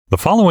The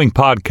following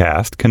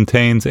podcast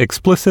contains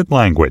explicit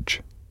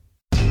language.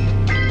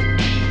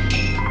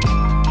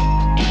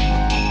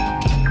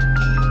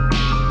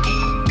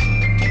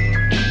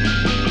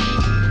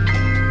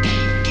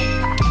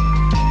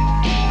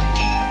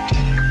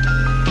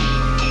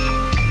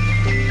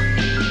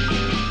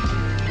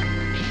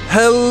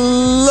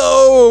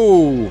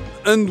 Hello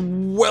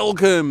and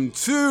welcome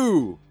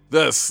to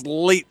the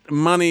Slate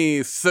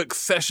Money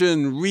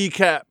Succession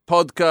Recap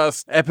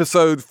Podcast,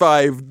 Episode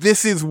 5.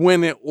 This is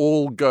when it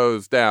all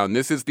goes down.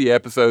 This is the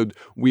episode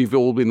we've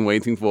all been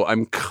waiting for.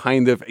 I'm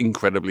kind of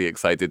incredibly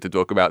excited to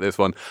talk about this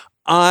one.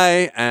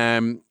 I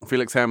am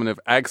Felix Hammond of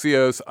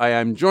Axios. I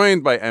am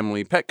joined by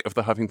Emily Peck of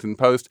the Huffington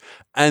Post.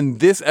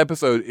 And this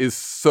episode is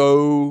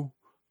so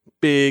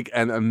big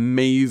and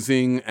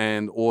amazing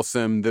and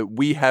awesome that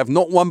we have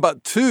not one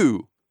but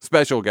two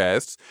special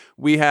guests.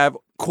 We have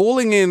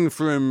calling in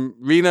from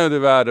Reno,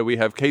 Nevada, we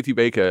have Katie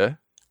Baker.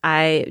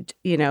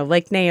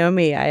 Like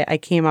Naomi, I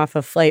came off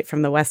a flight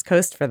from the West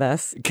Coast for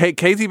this.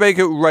 Katie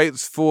Baker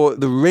writes for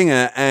The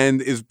Ringer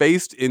and is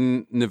based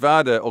in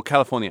Nevada, or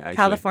California, actually.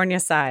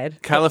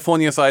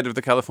 California side of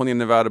the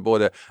California-Nevada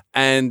border.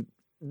 And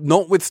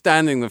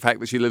notwithstanding the fact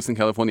that she lives in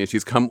California,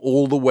 she's come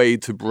all the way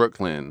to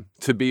Brooklyn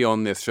to be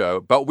on this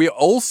show. But we're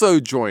also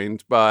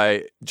joined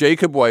by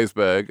Jacob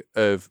Weisberg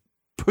of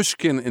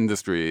Pushkin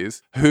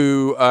Industries,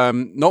 who,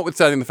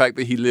 notwithstanding the fact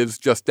that he lives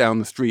just down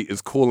the street,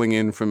 is calling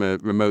in from a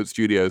remote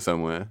studio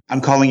somewhere. I'm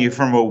calling you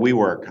from where we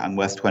work on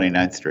West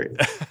 29th Street.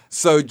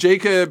 So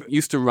Jacob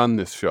used to run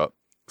this shop,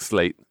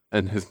 Slate,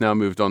 and has now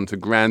moved on to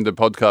grander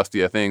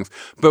podcastier things.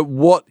 But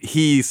what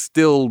he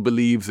still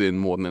believes in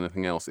more than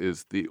anything else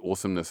is the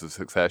awesomeness of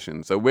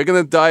Succession. So we're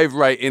going to dive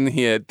right in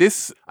here.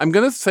 I'm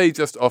going to say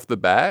just off the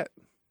bat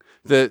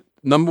that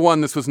number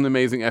one, this was an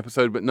amazing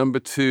episode, but number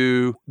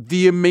two,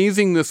 the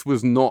amazingness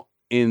was not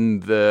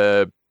in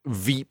the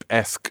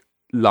Veep-esque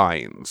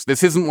lines.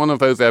 This isn't one of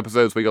those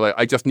episodes where you're like,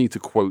 I just need to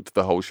quote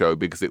the whole show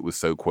because it was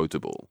so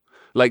quotable.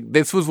 Like,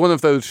 this was one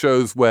of those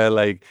shows where,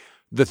 like,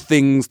 the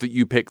things that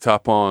you picked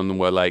up on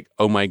were like,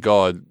 oh my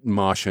God,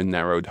 Marcia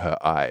narrowed her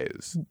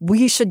eyes.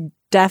 We should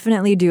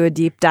definitely do a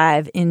deep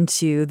dive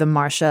into the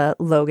Marcia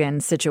Logan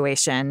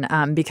situation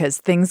because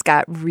things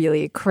got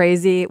really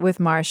crazy with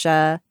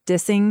Marcia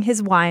dissing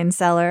his wine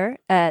cellar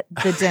at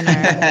the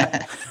dinner.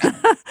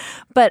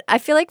 But I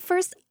feel like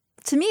first,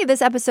 to me,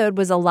 this episode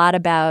was a lot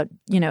about,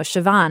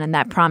 Siobhan and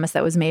that promise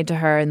that was made to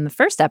her in the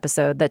first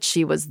episode that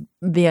she was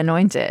the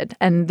anointed.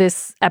 And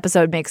this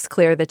episode makes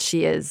clear that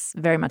she is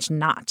very much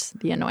not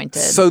the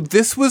anointed. So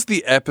this was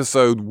the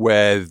episode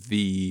where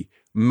the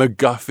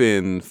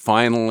MacGuffin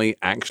finally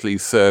actually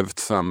served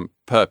some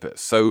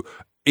purpose. So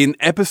in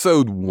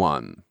episode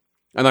 1,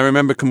 and I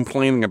remember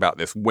complaining about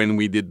this when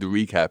we did the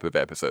recap of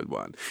episode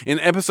 1. In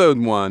episode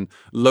 1,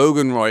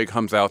 Logan Roy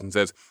comes out and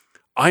says,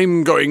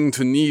 I'm going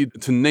to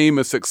need to name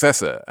a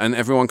successor. And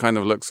everyone kind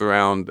of looks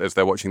around as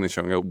they're watching the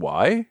show and go,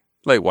 why?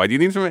 Like, why do you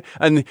need to?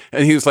 And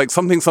he was like,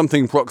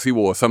 something, proxy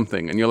war,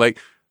 something. And you're like,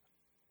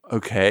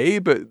 okay,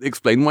 but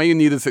explain why you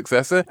need a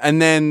successor. And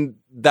then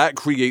that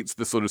creates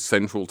the sort of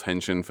central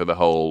tension for the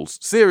whole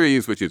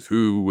series, which is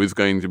who is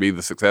going to be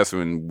the successor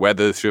and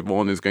whether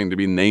Siobhan is going to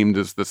be named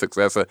as the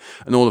successor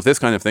and all of this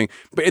kind of thing.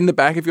 But in the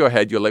back of your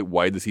head, you're like,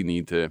 why does he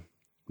need to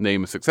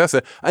name a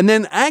successor? And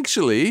then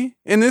actually,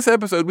 in this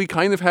episode, we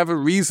kind of have a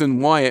reason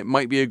why it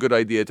might be a good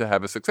idea to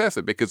have a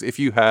successor. Because if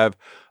you have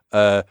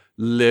a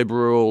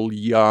liberal,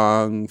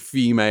 young,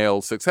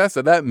 female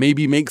successor, that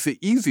maybe makes it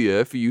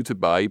easier for you to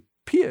buy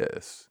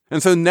Pierce.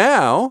 And so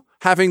now,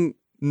 having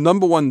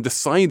number one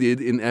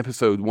decided in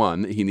episode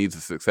 1 that he needs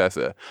a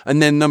successor,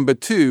 and then number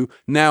 2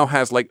 now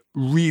has like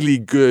really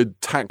good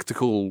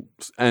tactical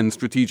and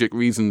strategic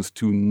reasons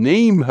to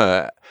name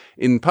her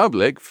in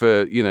public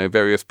for,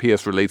 various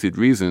Pierce related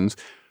reasons,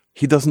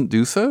 he doesn't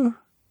do so.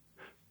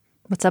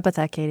 What's up with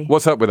that, Katie?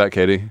 What's up with that,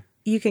 Katie?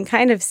 You can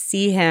kind of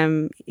see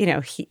him,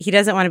 he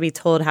doesn't want to be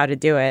told how to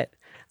do it.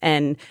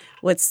 And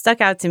what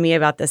stuck out to me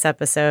about this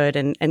episode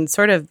and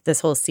sort of this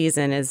whole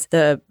season is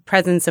the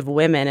presence of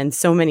women and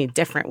so many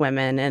different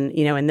women. And,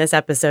 in this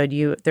episode,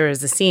 there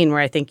is a scene where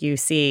I think you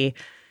see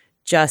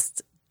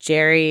just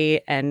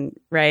Jerry and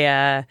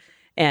Rhea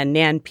and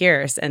Nan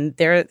Pierce, and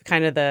they're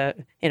kind of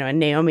and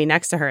Naomi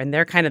next to her, and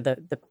they're kind of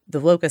the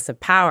locus of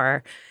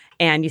power.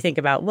 And you think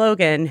about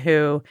Logan,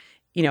 who,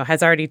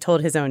 has already told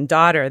his own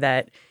daughter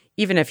that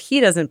even if he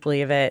doesn't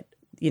believe it,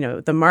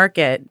 the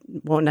market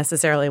won't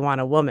necessarily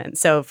want a woman.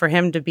 So for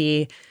him to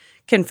be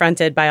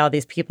confronted by all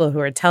these people who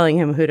are telling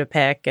him who to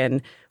pick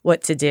and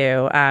what to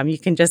do, you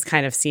can just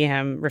kind of see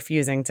him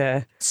refusing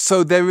to.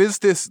 So there is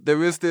this.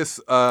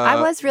 I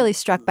was really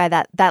struck by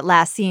that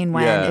last scene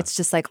when it's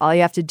just like all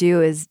you have to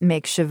do is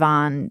make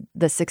Siobhan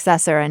the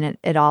successor and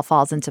it all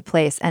falls into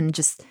place. And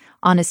just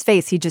on his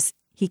face,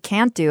 he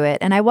can't do it.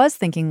 And I was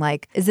thinking,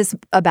 like, is this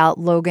about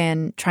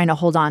Logan trying to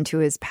hold on to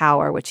his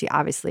power, which he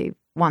obviously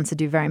wants to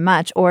do very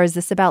much? Or is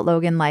this about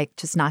Logan, like,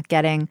 just not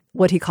getting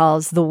what he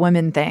calls the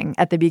women thing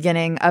at the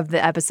beginning of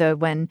the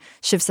episode when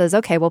Shiv says,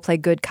 okay, we'll play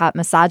good cop,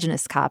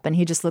 misogynist cop. And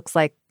he just looks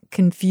like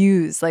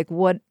confused. Like,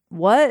 what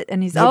what?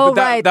 And he's, No,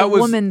 but right, that the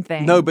was, woman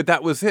thing. No, but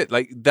that was it.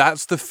 Like,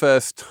 that's the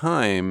first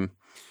time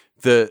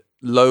that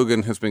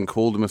Logan has been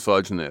called a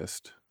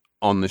misogynist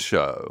on the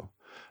show.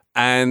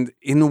 And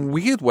in a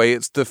weird way,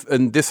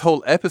 and this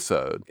whole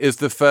episode is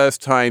the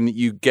first time that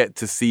you get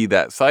to see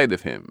that side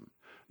of him.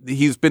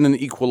 He's been an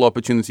equal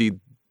opportunity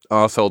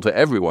arsehole to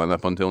everyone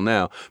up until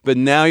now. But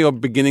now you're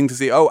beginning to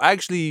see,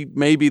 actually,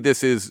 maybe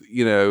this is,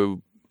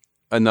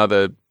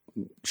 another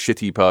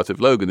shitty part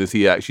of Logan is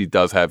he actually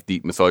does have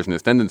deep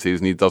misogynist tendencies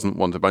and he doesn't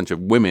want a bunch of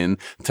women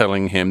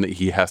telling him that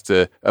he has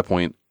to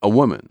appoint a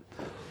woman.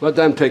 Let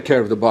them take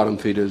care of the bottom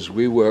feeders.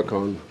 We work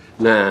on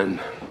Nan.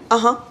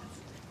 Uh-huh.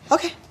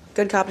 Okay.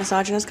 Good cop,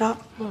 misogynist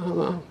cop?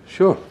 Well,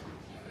 sure.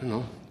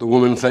 The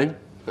woman thing.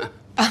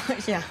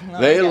 Yeah.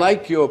 They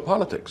like your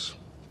politics.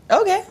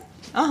 Okay.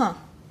 Uh-huh.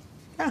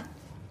 Yeah.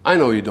 I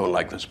know you don't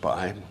like the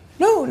spy.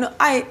 No,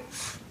 I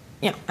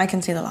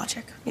can see the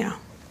logic,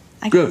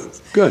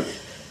 Good.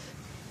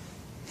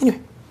 Anyway,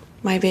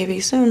 my baby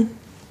soon.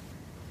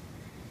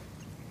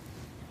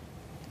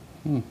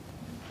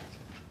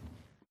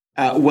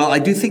 Well, I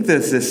do think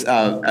there's this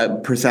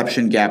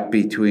perception gap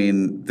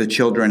between the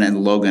children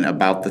and Logan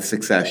about the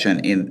succession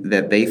in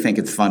that they think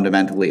it's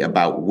fundamentally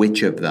about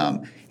which of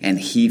them, and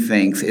he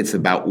thinks it's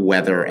about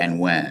whether and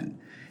when.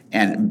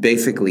 And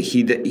basically,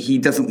 he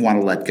doesn't want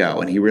to let go,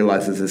 and he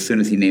realizes as soon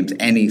as he names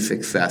any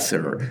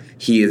successor,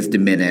 he is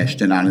diminished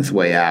and on his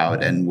way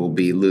out and will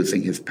be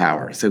losing his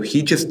power. So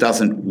he just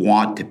doesn't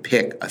want to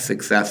pick a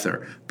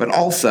successor. But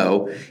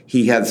also,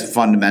 he has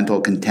fundamental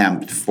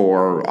contempt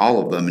for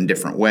all of them in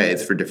different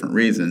ways for different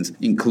reasons,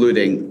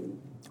 including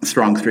a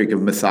strong streak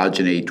of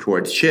misogyny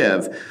towards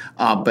Shiv.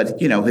 But,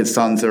 his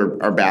sons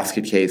are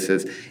basket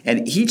cases.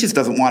 And he just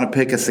doesn't want to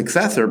pick a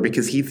successor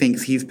because he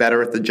thinks he's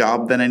better at the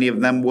job than any of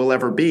them will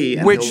ever be.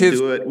 And Which he'll is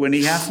do it when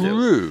he has to.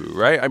 True,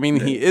 right? I mean,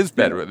 he is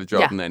better at the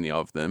job than any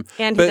of them.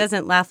 And he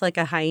doesn't laugh like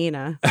a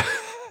hyena.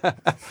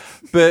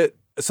 But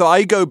so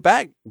I go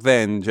back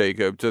then,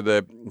 Jacob, to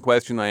the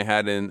question I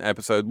had in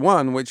episode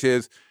 1, which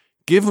is,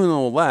 given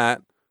all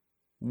that,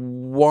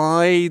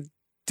 why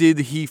did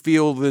he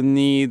feel the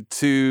need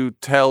to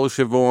tell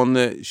Siobhan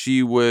that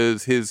she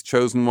was his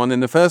chosen one in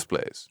the first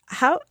place?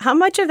 How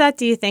much of that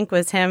do you think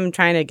was him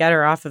trying to get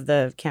her off of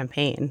the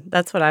campaign?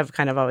 That's what I've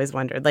kind of always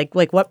wondered. Like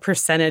what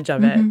percentage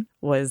of it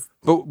was...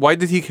 But why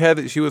did he care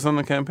that she was on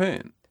the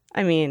campaign?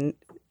 I mean,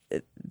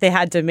 they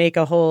had to make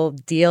a whole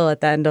deal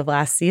at the end of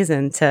last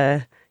season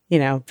to,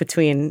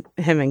 between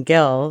him and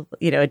Gil.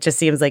 It just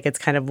seems like it's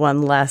kind of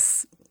one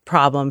less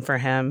problem for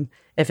him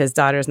if his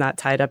daughter's not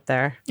tied up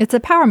there. It's a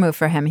power move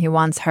for him. He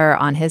wants her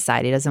on his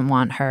side. He doesn't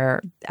want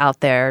her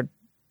out there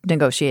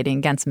negotiating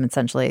against him,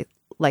 essentially,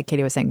 like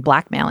Katie was saying,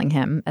 blackmailing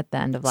him at the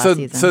end of last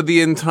season. So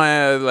the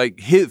entire,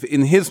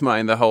 in his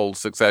mind, the whole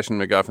succession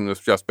MacGuffin was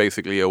just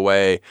basically a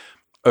way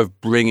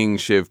of bringing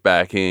Shiv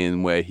back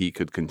in where he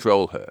could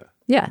control her.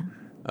 Yeah.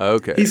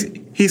 Okay.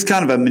 He's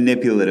kind of a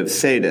manipulative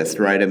sadist,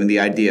 right? I mean, the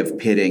idea of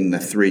pitting the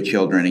 3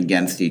 children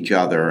against each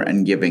other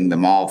and giving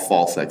them all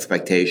false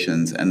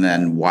expectations and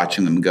then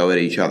watching them go at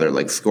each other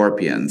like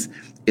scorpions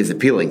is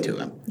appealing to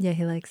him. Yeah,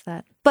 he likes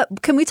that.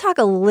 But can we talk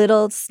a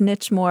little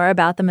snitch more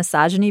about the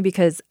misogyny?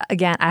 Because,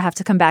 again, I have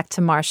to come back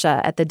to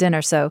Marcia at the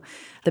dinner. So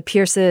the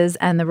Pierces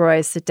and the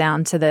Roys sit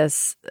down to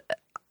this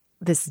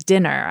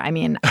dinner. I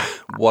mean...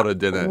 What a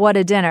dinner. What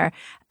a dinner.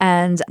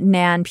 And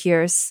Nan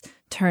Pierce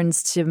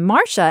turns to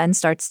Marcia and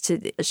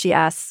she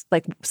asks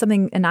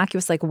something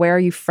innocuous like, where are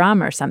you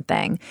from or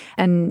something?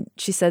 And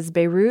she says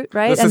Beirut,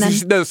 right?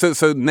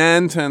 So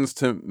Nan turns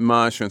to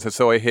Marcia and says,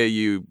 so I hear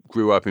you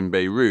grew up in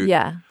Beirut.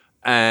 Yeah.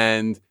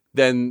 And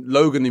then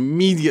Logan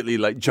immediately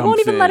jumps in.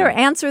 Won't even let her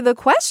answer the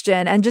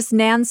question. And just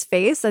Nan's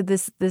face,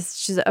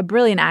 she's a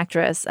brilliant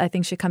actress. I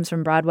think she comes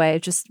from Broadway.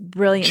 Just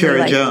brilliant.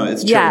 Cherry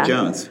Jones. Cherry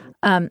Jones.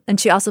 And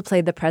she also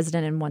played the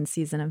president in one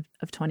season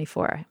of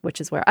 24, which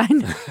is where I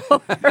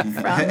know her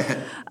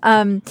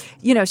from.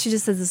 She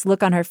just has this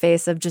look on her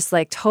face of just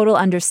total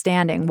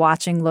understanding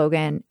watching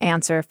Logan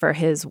answer for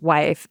his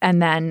wife.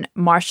 And then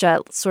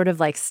Marcia sort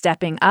of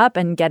stepping up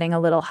and getting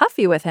a little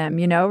huffy with him,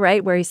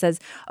 right? Where he says,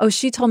 oh,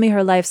 she told me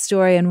her life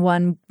story in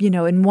one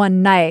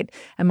night.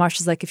 And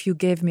Marcia's like, if you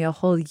gave me a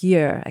whole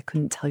year, I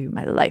couldn't tell you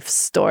my life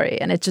story.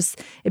 And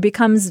it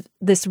becomes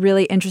this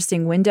really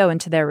interesting window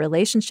into their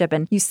relationship.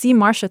 And you see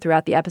Marcia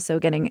throughout the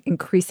episode getting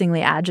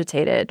increasingly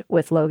agitated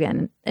with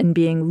Logan and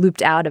being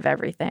looped out of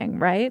everything,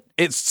 right?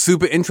 It's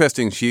super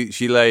interesting.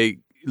 She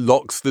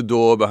locks the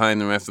door behind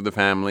the rest of the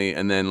family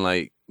and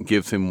then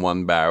gives him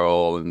one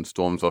barrel and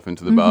storms off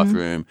into the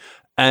bathroom.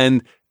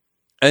 And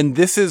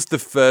this is the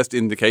first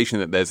indication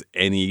that there's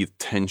any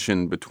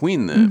tension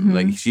between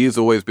them. She has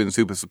always been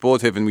super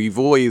supportive and we've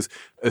always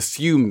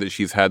assumed that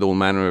she's had all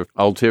manner of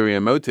ulterior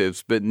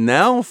motives. But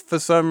now, for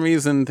some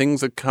reason,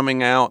 things are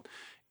coming out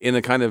in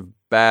a kind of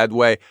bad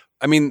way.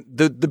 I mean,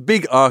 the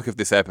big arc of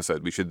this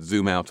episode, we should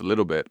zoom out a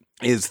little bit,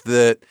 is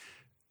that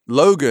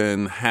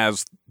Logan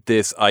has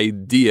this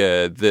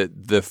idea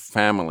that the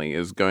family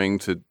is going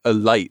to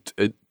alight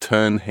at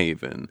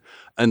Turnhaven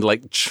and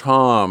like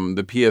charm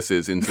the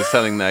Pierces into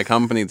selling their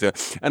company to,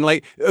 and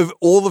like of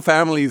all the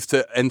families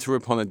to enter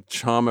upon a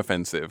charm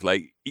offensive,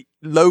 like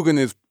Logan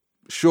is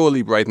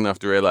surely bright enough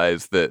to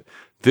realize that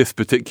this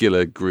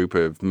particular group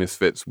of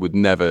misfits would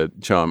never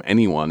charm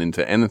anyone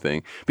into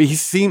anything. But he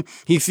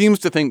seems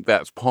to think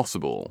that's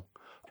possible.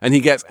 And he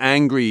gets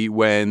angry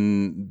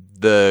when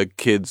the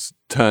kids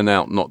turn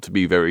out not to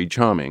be very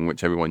charming,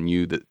 which everyone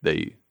knew that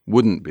they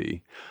wouldn't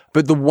be.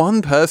 But the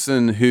one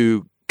person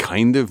who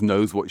kind of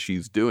knows what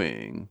she's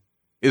doing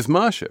is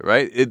Marcia,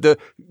 right?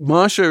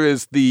 Marcia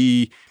is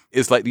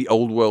like the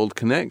old world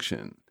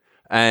connection.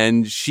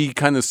 And she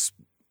kind of,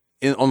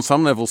 on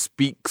some level,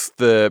 speaks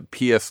the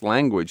PS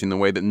language in the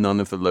way that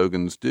none of the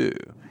Logans do.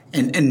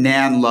 And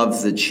Nan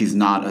loves that she's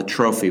not a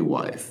trophy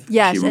wife.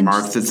 Yes, she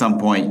remarks at some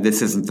point,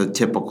 this isn't the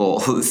typical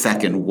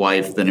second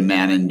wife that a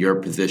man in your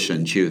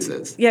position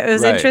chooses. Yeah, it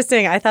was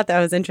interesting. I thought that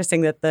was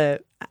interesting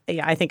that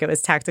I think it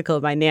was tactical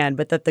by Nan,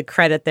 but that the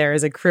credit there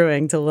is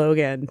accruing to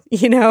Logan,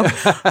 you know,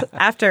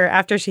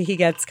 after he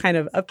gets kind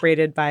of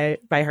upbraided by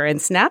her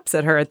and snaps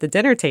at her at the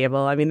dinner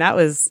table. I mean, that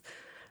was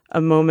a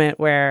moment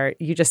where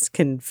you just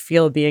can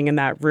feel being in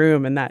that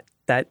room and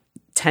that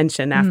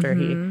tension after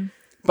he...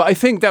 But I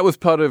think that was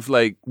part of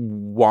like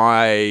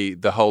why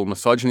the whole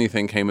misogyny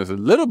thing came as a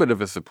little bit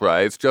of a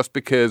surprise, just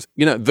because,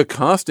 you know, the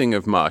casting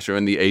of Marcia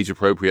and the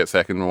age-appropriate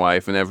second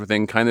wife and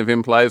everything kind of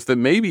implies that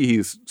maybe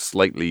he's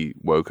slightly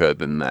woker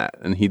than that.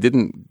 And he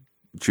didn't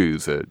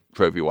choose a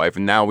trophy wife.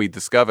 And now we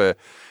discover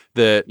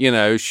that, you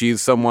know,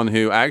 she's someone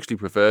who actually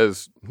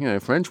prefers, you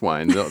know, French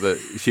wine, not that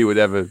she would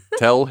ever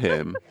tell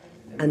him.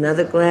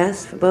 Another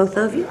glass for both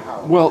of you?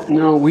 Well,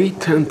 no, we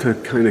tend to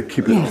kind of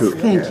keep it to...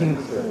 Thank you.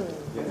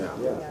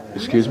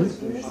 Excuse me?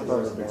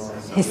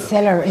 His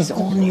cellar is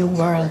all New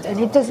World, and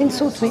it doesn't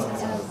suit me.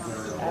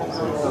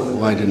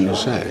 Why didn't you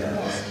say?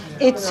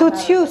 It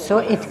suits you, so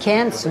it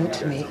can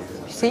suit me.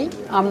 See?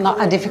 I'm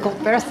not a difficult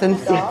person.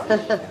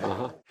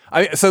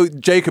 So,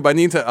 Jacob, I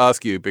need to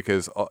ask you,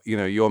 because, you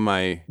know, you're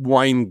my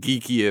wine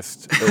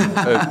geekiest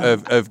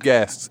of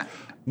guests.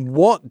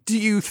 What do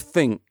you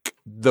think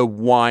the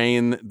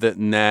wine that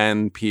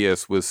Nan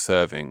Pierce was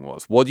serving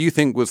was? What do you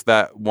think was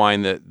that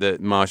wine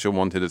that Marcia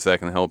wanted a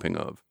second helping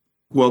of?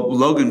 Well,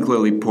 Logan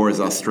clearly pours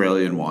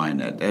Australian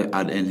wine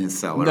in his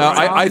cellar. No,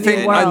 right?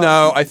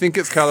 I think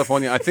it's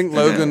California. I think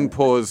Logan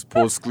pours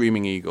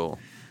Screaming Eagle.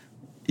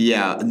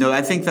 Yeah, no,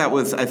 I think that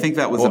was a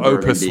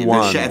Burgundy.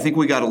 I think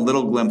we got a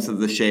little glimpse of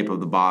the shape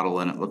of the bottle,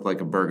 and it looked like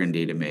a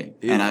Burgundy to me.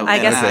 And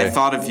I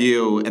thought of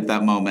you at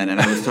that moment,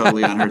 and I was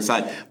totally on her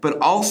side. But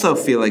also,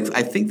 Felix,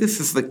 I think this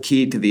is the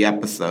key to the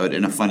episode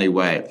in a funny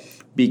way,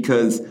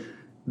 because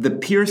the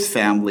Pierce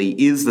family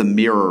is the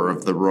mirror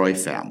of the Roy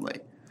family.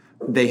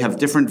 They have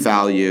different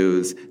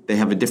values. They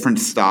have a different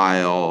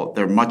style.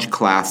 They're much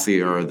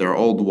classier. They're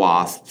old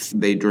wasps.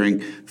 They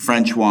drink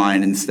French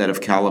wine instead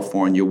of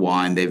California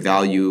wine. They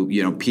value,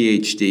 you know,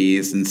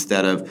 PhDs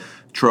instead of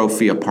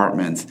trophy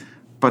apartments.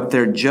 But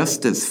they're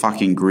just as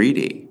fucking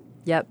greedy.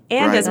 Yep.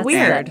 And as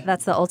weird.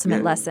 That's the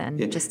ultimate lesson.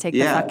 Yeah. Just take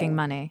the fucking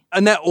money.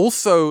 And they're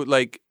also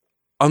like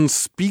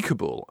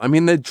unspeakable. I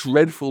mean, they're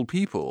dreadful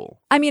people.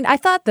 I mean, I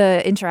thought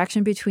the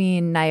interaction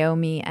between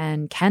Naomi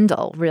and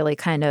Kendall really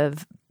kind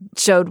of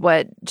showed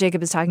what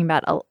Jacob is talking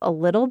about a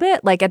little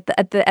bit. Like at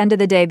the end of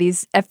the day,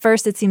 at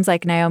first it seems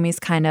like Naomi's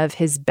kind of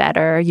his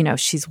better. You know,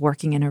 she's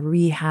working in a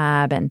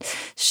rehab, and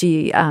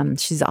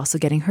she's also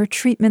getting her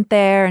treatment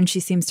there, and she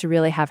seems to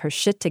really have her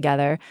shit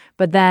together.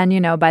 But then,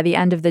 you know, by the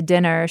end of the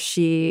dinner,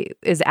 she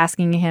is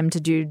asking him to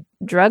do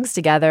drugs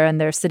together,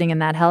 and they're sitting in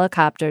that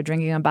helicopter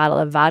drinking a bottle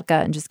of vodka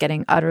and just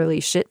getting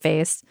utterly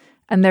shit-faced.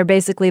 And they're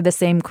basically the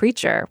same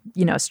creature,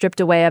 you know, stripped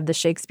away of the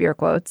Shakespeare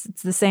quotes.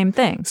 It's the same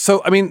thing.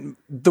 So, I mean,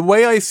 the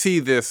way I see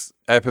this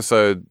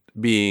episode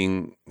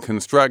being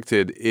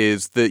constructed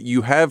is that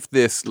you have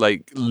this,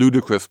 like,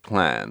 ludicrous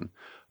plan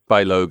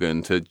by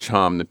Logan to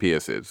charm the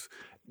Pierces.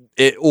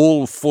 It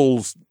all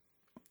goes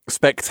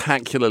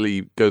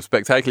spectacularly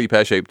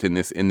pear-shaped in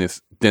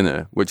this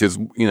dinner, which is,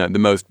 you know, the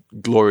most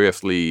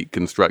gloriously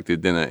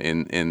constructed dinner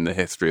in the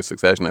history of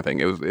Succession, I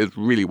think. It's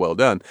really well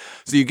done.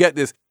 So you get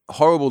this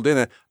horrible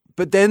dinner.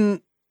 But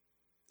then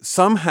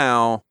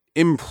somehow,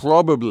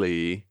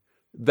 improbably,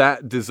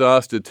 that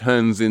disaster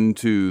turns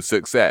into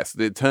success.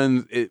 It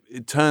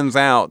turns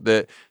out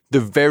that the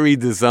very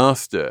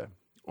disaster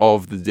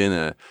of the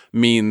dinner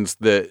means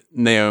that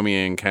Naomi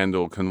and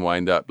Kendall can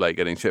wind up like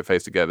getting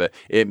shit-faced together.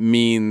 It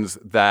means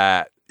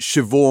that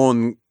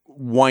Siobhan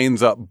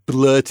winds up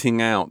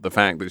blurting out the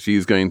fact that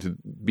she's going to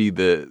be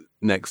the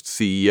next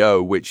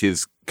CEO, which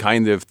is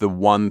kind of the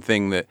one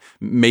thing that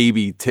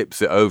maybe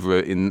tips it over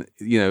in,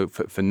 you know,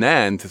 for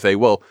Nan to say,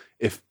 well,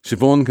 if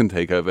Siobhan can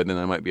take over, then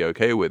I might be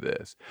okay with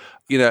this.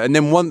 You know, and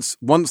then once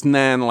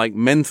Nan like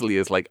mentally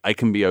is like, I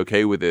can be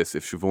okay with this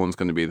if Siobhan's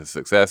going to be the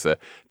successor,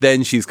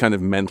 then she's kind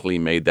of mentally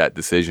made that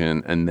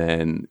decision. And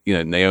then, you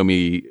know,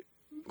 Naomi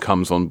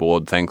comes on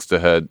board thanks to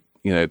her,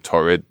 you know,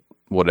 torrid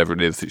whatever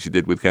it is that she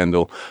did with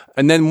Kendall.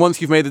 And then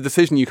once you've made a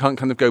decision, you can't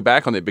kind of go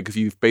back on it because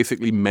you've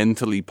basically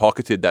mentally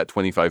pocketed that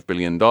 $25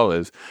 billion.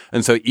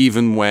 And so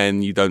even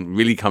when you don't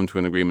really come to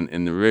an agreement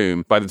in the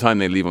room, by the time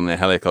they leave on their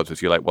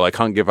helicopters, you're like, well, I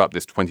can't give up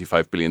this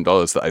 $25 billion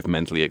that I've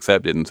mentally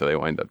accepted. And so they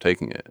wind up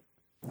taking it.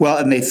 Well,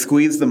 and they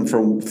squeeze them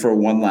for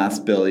one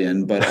last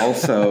billion, but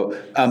also,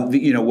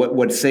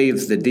 what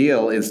saves the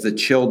deal is the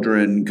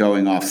children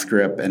going off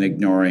script and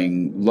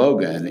ignoring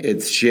Logan.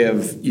 It's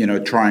Shiv,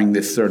 trying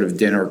this sort of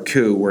dinner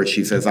coup where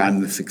she says, I'm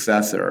the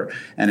successor,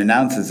 and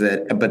announces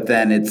it. But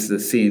then it's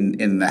the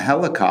scene in the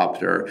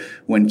helicopter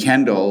when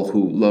Kendall,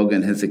 who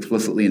Logan has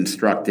explicitly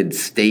instructed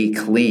stay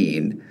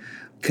clean,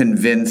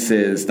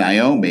 convinces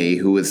Naomi,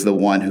 who is the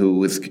one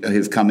who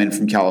has come in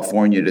from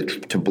California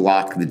to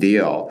block the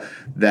deal,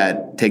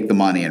 that take the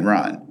money and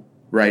run,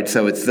 right?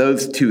 So it's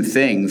those two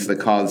things that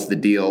cause the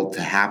deal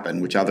to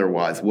happen, which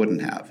otherwise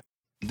wouldn't have.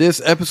 This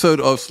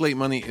episode of Slate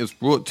Money is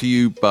brought to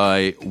you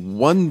by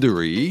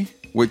Wondery,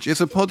 which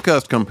is a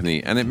podcast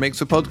company, and it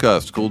makes a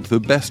podcast called The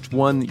Best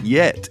One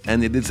Yet,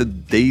 and it is a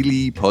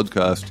daily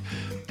podcast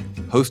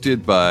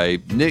hosted by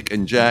Nick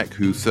and Jack,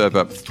 who serve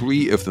up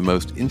 3 of the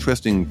most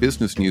interesting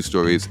business news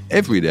stories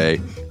every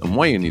day and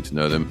why you need to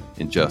know them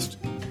in just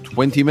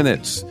 20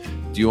 minutes.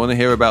 Do you want to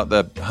hear about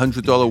the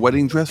 $100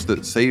 wedding dress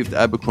that saved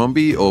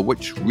Abercrombie, or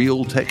which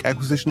real tech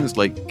acquisitions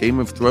like Game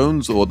of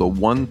Thrones, or the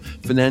one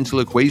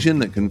financial equation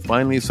that can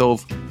finally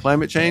solve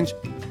climate change?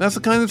 That's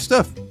the kind of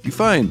stuff you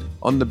find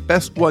on The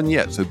Best One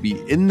Yet. So be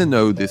in the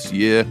know this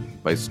year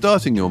by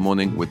starting your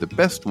morning with The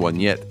Best One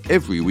Yet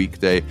every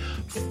weekday.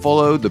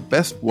 Follow The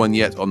Best One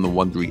Yet on the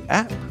Wondery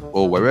app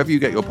or wherever you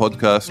get your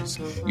podcasts.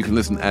 You can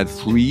listen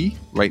ad-free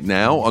right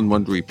now on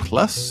Wondery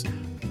Plus.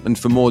 And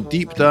for more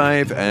deep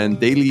dive and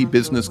daily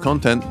business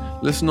content,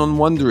 listen on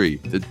Wondery,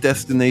 the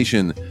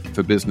destination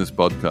for business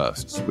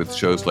podcasts, with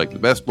shows like The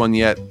Best One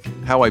Yet,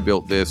 How I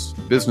Built This,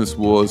 Business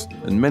Wars,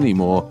 and many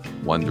more.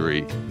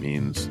 Wondery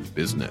means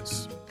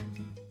business.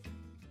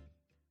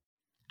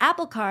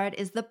 Apple Card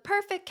is the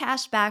perfect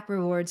cashback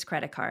rewards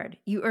credit card.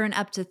 You earn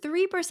up to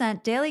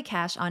 3% daily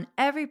cash on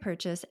every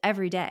purchase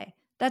every day.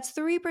 That's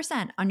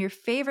 3% on your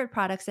favorite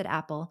products at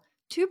Apple,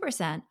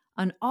 2%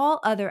 on all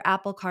other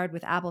Apple Card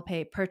with Apple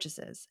Pay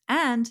purchases,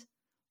 and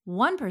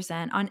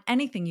 1% on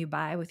anything you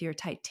buy with your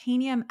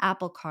titanium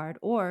Apple Card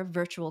or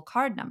virtual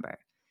card number.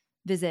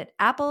 Visit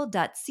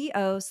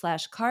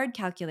apple.co/card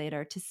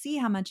calculator to see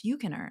how much you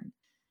can earn.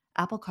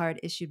 Apple Card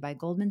issued by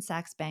Goldman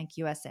Sachs Bank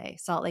USA,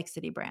 Salt Lake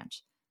City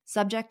branch.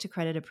 Subject to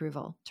credit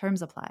approval.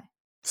 Terms apply.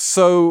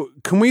 So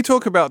can we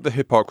talk about the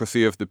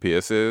hypocrisy of the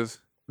Pierces?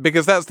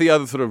 Because that's the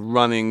other sort of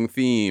running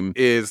theme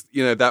is,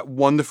 that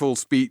wonderful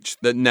speech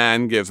that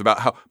Nan gives about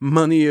how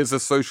money is a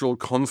social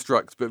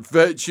construct, but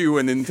virtue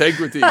and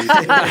integrity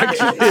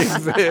actually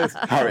exist.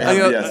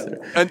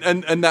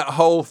 And that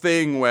whole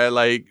thing where,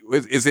 like,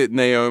 is it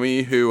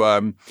Naomi who,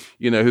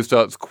 who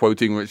starts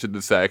quoting Richard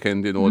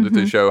II in order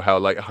to show how,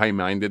 like,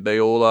 high-minded they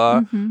all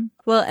are? Mm-hmm.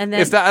 Well, and then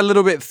is that a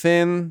little bit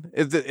thin?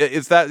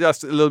 Is that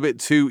just a little bit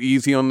too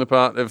easy on the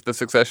part of the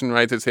Succession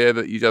writers here,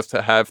 that you just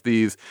have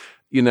these,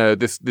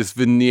 this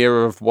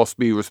veneer of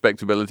waspy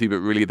respectability, but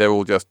really they're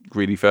all just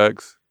greedy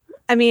folks?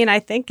 I mean, I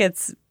think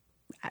it's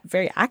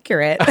very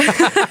accurate.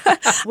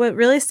 What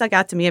really stuck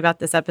out to me about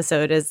this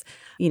episode is,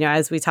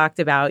 as we talked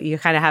about, you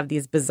kind of have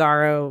these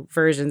bizarro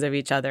versions of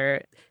each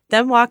other.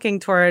 Them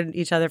walking toward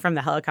each other from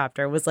the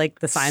helicopter was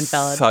like the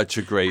Seinfeld. Such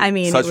a great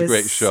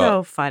shot.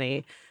 So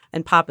funny.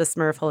 And Papa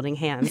Smurf holding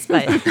hands.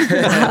 But,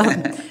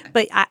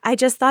 but I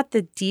just thought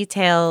the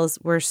details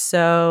were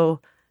so...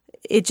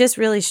 It just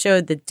really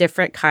showed the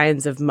different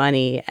kinds of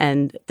money,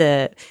 and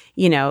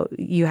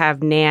you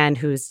have Nan,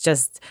 who's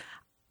just,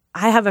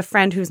 I have a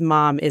friend whose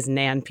mom is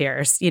Nan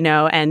Pierce,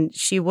 and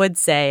she would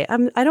say,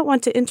 I don't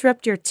want to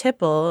interrupt your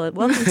tipple.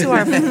 Welcome to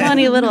our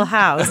funny little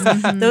house.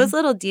 Those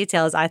little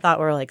details I thought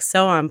were like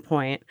so on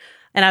point.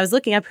 And I was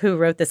looking up who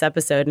wrote this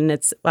episode, and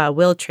it's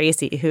Will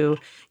Tracy, who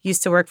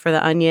used to work for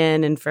The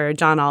Onion and for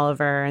John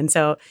Oliver. And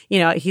so,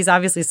 he's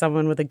obviously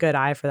someone with a good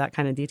eye for that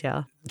kind of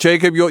detail.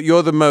 Jacob,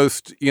 you're the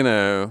most,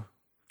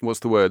 what's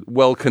the word?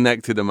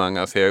 Well-connected among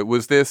us here.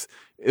 Was this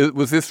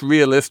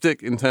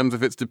realistic in terms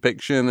of its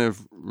depiction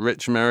of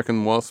rich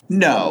American wasps?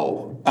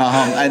 No.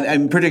 And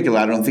in particular,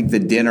 I don't think the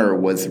dinner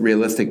was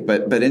realistic.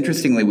 But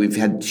interestingly, we've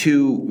had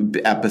 2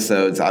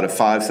 episodes out of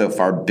 5 so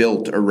far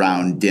built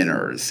around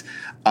dinners.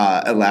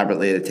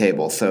 Elaborately at a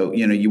table. So,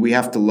 we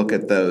have to look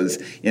at those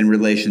in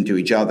relation to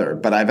each other.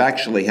 But I've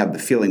actually had the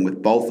feeling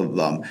with both of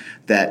them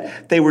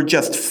that they were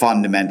just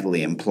fundamentally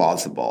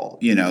implausible.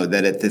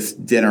 That at this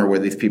dinner where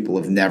these people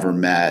have never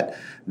met,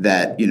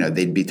 that,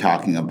 they'd be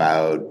talking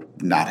about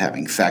not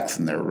having sex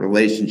in their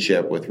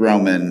relationship with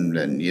Roman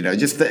and,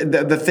 just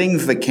the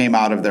things that came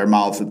out of their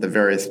mouths at the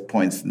various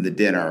points in the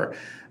dinner,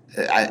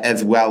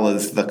 as well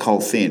as the whole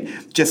scene,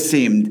 just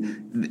seemed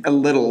a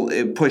little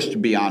pushed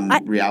beyond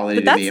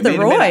reality to me. That's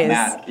the Roys.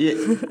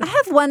 I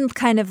have one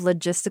kind of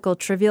logistical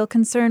trivial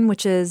concern,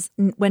 which is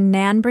when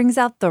Nan brings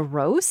out the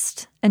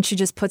roast and she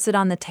just puts it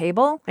on the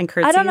table. And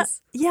curtsies. I don't know.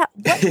 Yeah.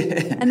 What?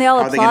 And they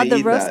all applaud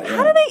the roast.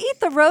 How do they eat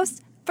the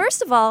roast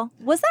First of all,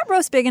 was that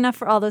roast big enough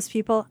for all those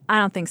people? I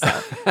don't think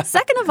so.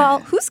 Second of all,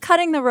 who's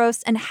cutting the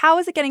roast and how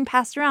is it getting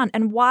passed around?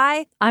 And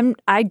why?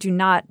 I do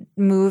not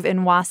move in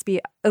waspy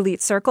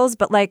elite circles,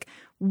 but like,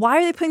 why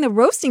are they putting the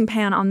roasting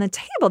pan on the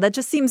table? That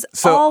just seems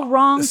all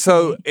wrong.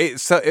 So it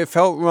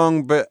felt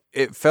wrong, but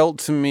it felt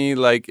to me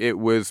like it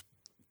was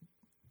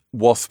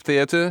wasp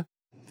theater.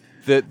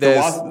 That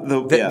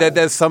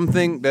there's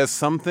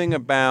something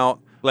about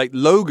like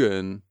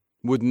Logan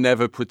would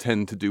never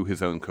pretend to do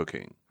his own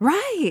cooking.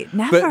 Right,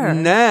 never. But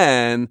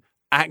Nan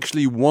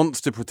actually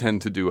wants to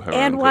pretend to do her own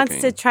and wants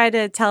cooking. to try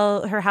to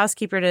tell her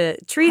housekeeper to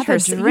treat her.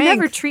 You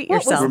never treat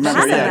yourself.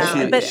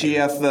 Remember, she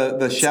asked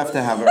the chef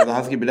to have, or the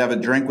housekeeper to have a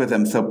drink with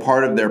him. So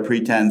part of their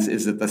pretense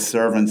is that the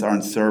servants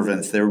aren't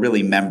servants. They're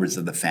really members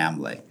of the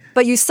family.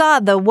 But you saw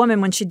the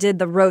woman when she did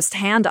the roast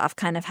handoff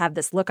kind of have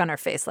this look on her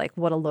face like,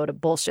 what a load of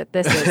bullshit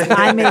this is.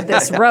 I made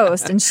this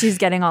roast and she's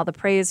getting all the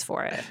praise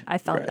for it. I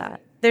felt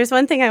that. There's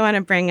one thing I want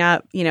to bring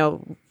up. You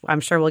know,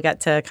 I'm sure we'll get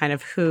to kind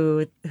of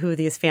who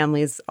these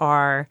families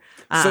are.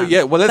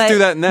 Let's do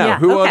that now. Yeah,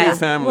 who are these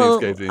families,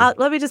 Katie?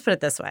 Let me just put it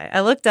this way.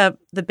 I looked up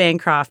the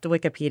Bancroft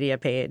Wikipedia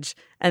page,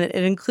 and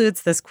it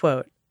includes this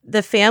quote.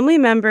 The family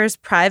members'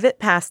 private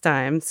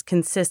pastimes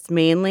consist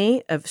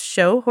mainly of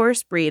show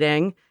horse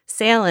breeding,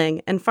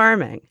 sailing, and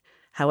farming.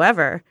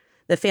 However,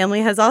 the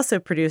family has also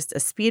produced a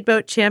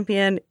speedboat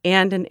champion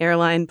and an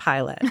airline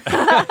pilot.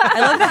 I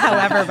love the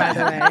however, by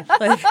the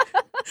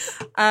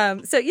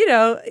way. So, you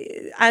know,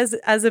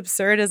 as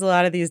absurd as a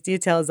lot of these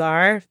details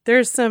are,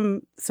 there's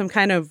some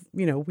kind of,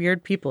 you know,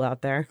 weird people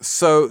out there.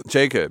 So,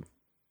 Jacob,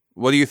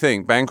 what do you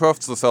think?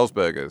 Bancrofts or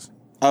Sulzbergers?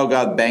 Oh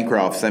God,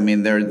 Bancrofts. I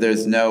mean,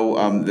 there's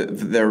no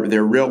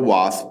they're real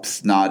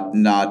wasps, not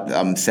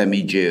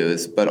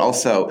semi-Jews. But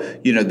also,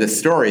 you know, the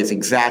story is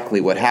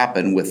exactly what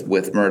happened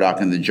with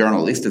Murdoch and the Journal,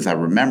 at least as I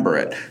remember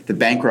it. The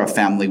Bancroft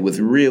family was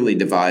really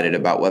divided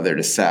about whether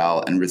to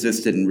sell, and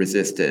resisted,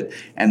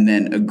 and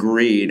then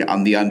agreed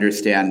on the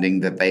understanding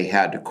that they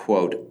had,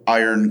 quote,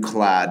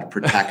 ironclad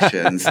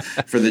protections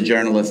for the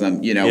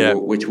journalism, you know,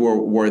 which were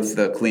worth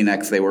the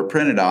Kleenex they were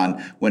printed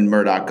on when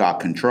Murdoch got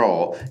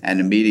control, and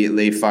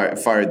immediately fired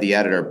the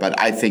editor. But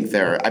I think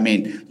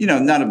you know,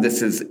 none of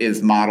this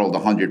is modeled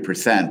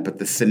 100%, but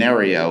the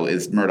scenario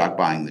is Murdoch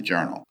buying the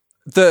Journal.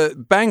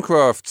 The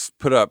Bancrofts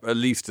put up at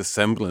least a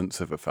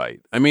semblance of a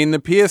fight. I mean, the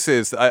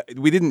Pierces,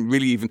 we didn't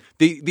really even...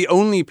 The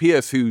only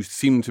Pierce who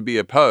seemed to be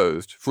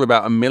opposed for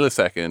about a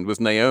millisecond was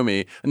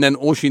Naomi, and then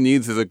all she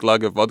needs is a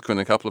glug of vodka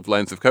and a couple of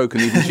lines of Coke,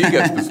 and even she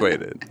gets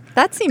persuaded.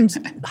 That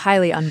seemed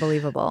highly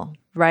unbelievable,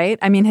 right?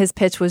 I mean, his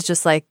pitch was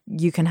just like,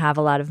 you can have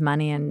a lot of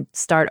money and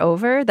start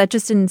over. That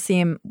just didn't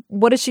seem...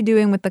 What is she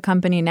doing with the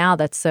company now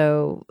that's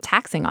so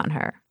taxing on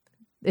her?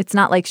 It's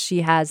not like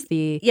she has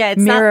the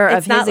mirror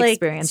of his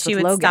experience with Logan.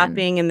 She would stop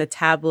being in the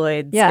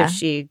tabloids if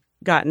she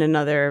got in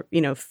another,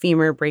 you know,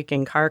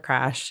 femur-breaking car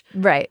crash.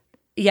 Right.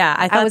 Yeah,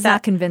 I was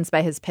not convinced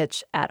by his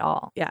pitch at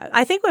all. Yeah,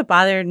 I think what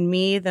bothered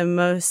me the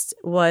most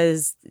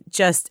was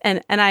just,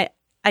 and I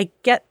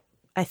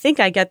think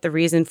I get the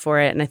reason for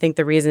it, and I think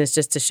the reason is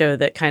just to show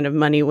that kind of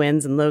money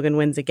wins and Logan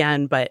wins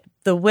again. But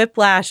the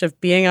whiplash of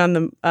being on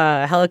the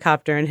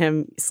helicopter and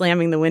him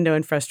slamming the window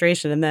in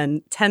frustration, and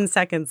then 10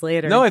 seconds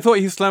later... No, I thought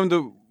he slammed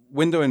the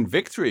window in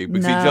victory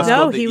because he just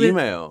got the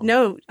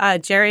email.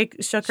 Jerry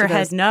shook her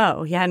head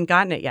no. He hadn't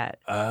gotten it yet.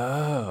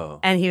 Oh.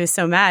 And he was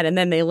so mad. And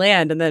then they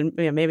land, and then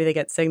maybe they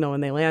get signal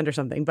when they land or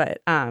something.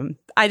 But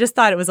I just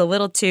thought it was a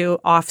little too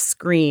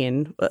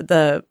off-screen,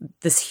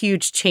 this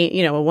huge change,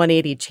 you know, a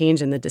 180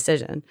 change in the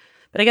decision.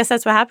 But I guess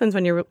that's what happens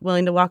when you're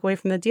willing to walk away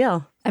from the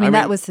deal. I mean,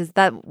 that was his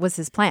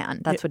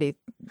plan. That's what he...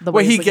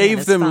 he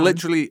gave them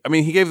literally... I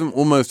mean, he gave them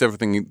almost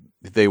everything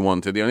they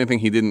wanted. The only thing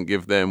he didn't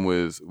give them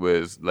was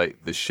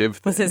like the Shiv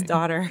thing. Was his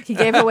daughter. He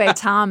gave away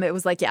Tom. It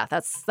was like, yeah,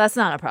 that's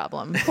not a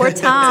problem. Poor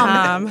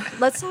Tom.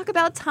 Let's talk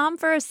about Tom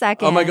for a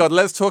second. Oh my God,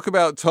 let's talk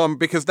about Tom,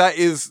 because that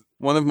is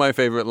one of my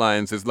favorite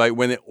lines, is like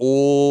when it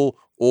all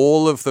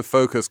of the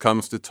focus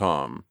comes to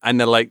Tom, and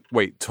they're like,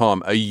 wait,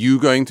 Tom, are you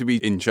going to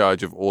be in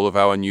charge of all of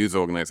our news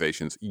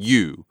organizations?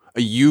 Are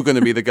you going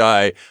to be the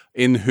guy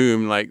in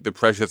whom like the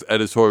precious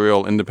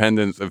editorial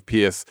independence of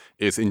Pierce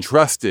is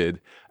entrusted?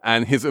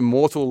 And his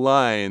immortal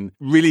line,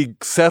 really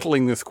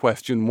settling this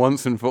question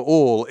once and for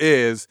all,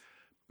 is,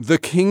 the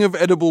king of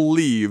edible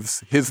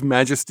leaves, His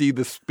Majesty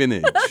the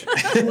spinach.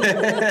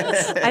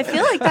 I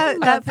feel like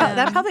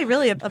that probably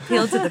really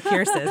appealed to the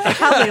Pierces. They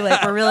probably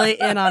were really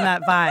in on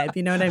that vibe.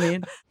 You know what I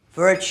mean?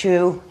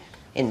 Virtue,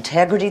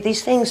 integrity,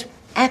 these things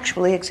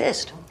actually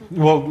exist.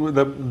 Well,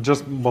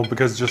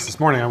 because just this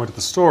morning I went to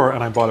the store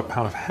and I bought a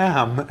pound of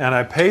ham, and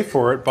I paid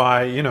for it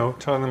by, you know,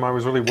 telling them I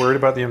was really worried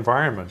about the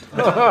environment.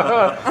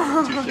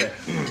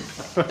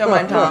 Don't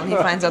mind Tom. He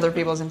finds other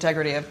people's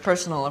integrity a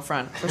personal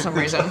affront for some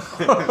reason.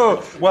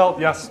 Well,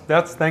 yes,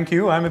 thank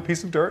you. I'm a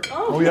piece of dirt.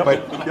 Yep,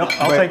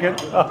 I'll take it.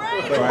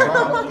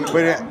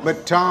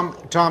 But Tom,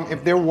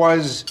 if there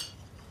was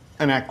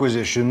an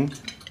acquisition,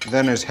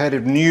 then as head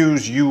of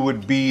news, you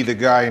would be the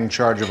guy in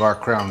charge of our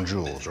crown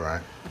jewels,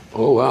 right?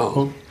 Oh,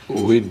 well,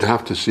 we'd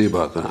have to see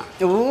about that.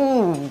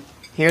 Ooh,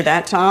 Hear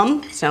that,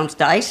 Tom? Sounds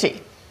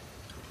dicey.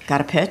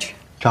 Got a pitch?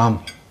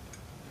 Tom,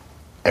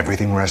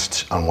 everything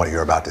rests on what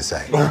you're about to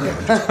say.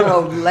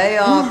 Oh, lay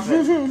off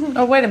it.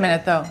 Oh, wait a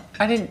minute, though.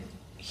 I didn't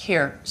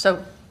hear.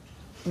 So,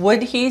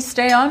 would he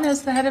stay on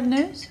as the head of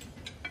news?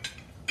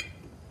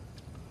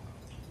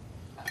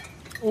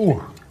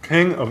 Ooh,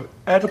 king of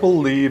edible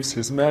leaves,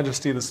 His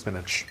Majesty the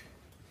Spinach.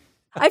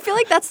 I feel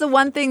like that's the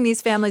one thing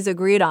these families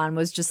agreed on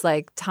was just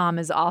like Tom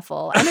is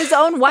awful, and his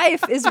own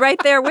wife is right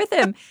there with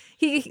him.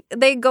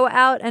 They go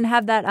out and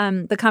have that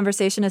the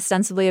conversation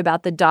ostensibly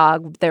about the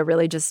dog. They're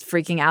really just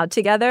freaking out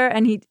together,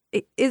 and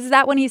is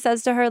that when he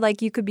says to her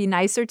like, "You could be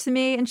nicer to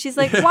me," and she's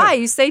like, "Why?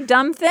 You say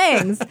dumb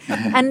things,"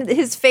 and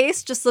his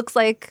face just looks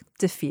like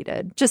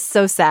defeated, just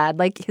so sad.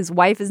 Like his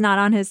wife is not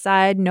on his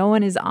side. No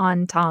one is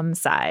on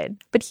Tom's side,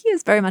 but he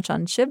is very much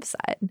on Shiv's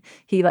side.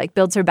 He like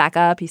builds her back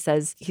up. He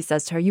says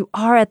to her, "You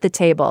are at the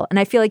table," and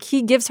I feel like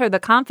he gives her the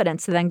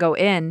confidence to then go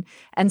in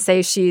and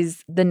say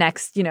she's the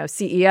next,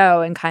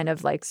 CEO, and kind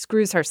of like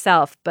screws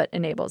herself, but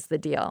enables the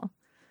deal.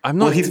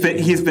 Well, he's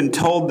been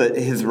told that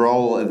his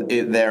role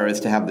there is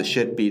to have the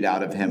shit beat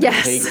out of him and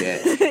take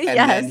it,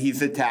 and then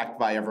he's attacked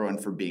by everyone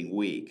for being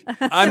weak.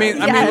 I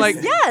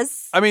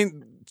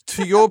mean,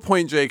 to your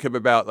point, Jacob,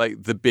 about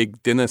like the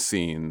big dinner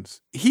scenes,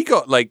 he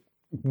got like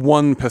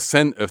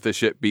 1% of the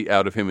shit beat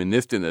out of him in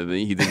this dinner than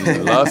he did in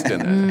the last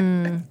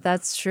dinner.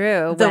 That's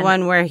true. The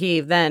one where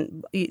you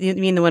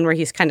mean the one where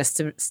he's kind of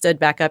stood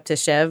back up to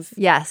Shiv?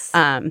 Yes.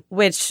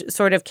 Which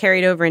sort of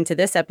carried over into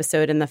this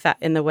episode in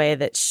the way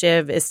that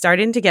Shiv is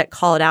starting to get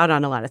called out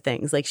on a lot of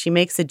things. Like she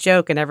makes a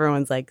joke and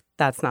everyone's like,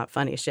 "That's not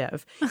funny,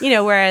 Shiv."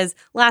 Whereas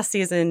last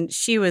season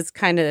she was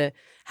kind of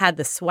had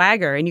the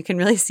swagger, and you can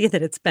really see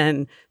that it's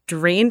been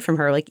drained from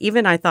her. Like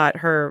even I thought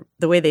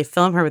the way they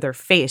film her with her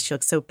face, she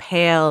looks so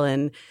pale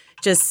and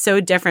just so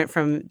different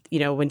from,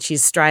 when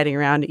she's striding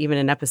around even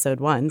in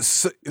episode 1.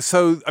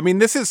 So I mean,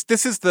 this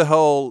is the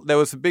whole, there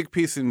was a big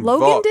piece in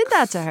Logan Vox. did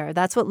that to her.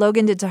 That's what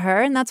Logan did to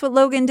her. And that's what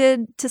Logan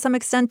did to some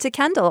extent to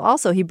Kendall.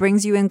 Also, he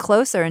brings you in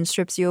closer and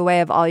strips you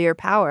away of all your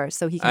power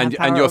so he can have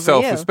power and your over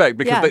self-respect.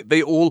 you. Because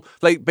they all,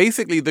 like,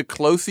 basically the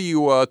closer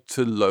you are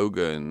to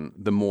Logan,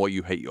 the more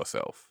you hate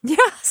yourself.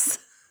 Yes.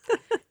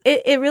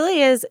 It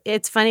really is.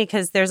 It's funny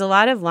because there's a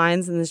lot of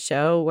lines in the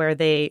show where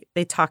they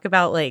talk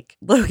about like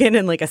Logan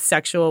in like a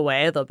sexual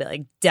way. They'll be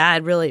like,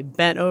 "Dad really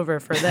bent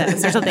over for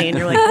this" or something, and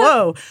you're like,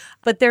 "Whoa!"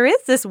 But there is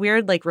this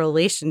weird like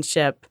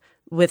relationship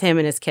with him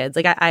and his kids.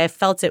 Like I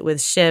felt it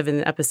with Shiv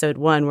in episode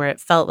 1, where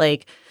it felt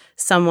like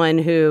someone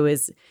who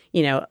is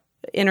in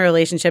a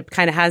relationship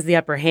kind of has the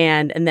upper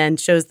hand and then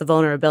shows the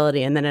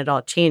vulnerability, and then it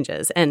all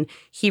changes. And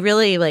he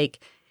really like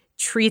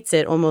treats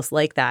it almost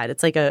like that.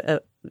 It's like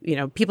a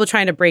people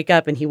trying to break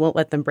up and he won't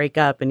let them break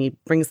up and he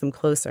brings them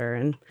closer.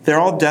 And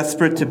they're all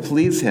desperate to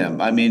please him.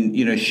 I mean,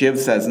 Shiv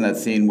says in that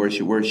scene where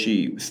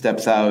she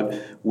steps out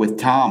with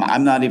Tom,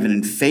 "I'm not even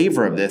in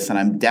favor of this and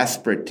I'm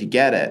desperate to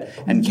get it."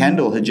 And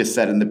Kendall had just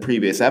said in the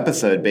previous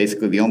episode,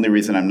 basically the only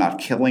reason I'm not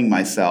killing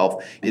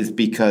myself is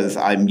because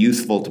I'm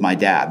useful to my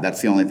dad.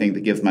 That's the only thing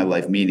that gives my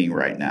life meaning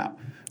right now.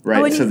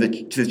 Right. So the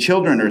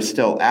children are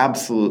still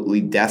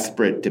absolutely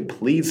desperate to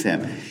please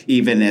him,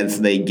 even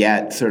as they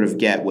get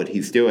what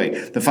he's doing.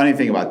 The funny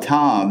thing about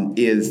Tom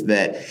is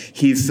that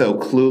he's so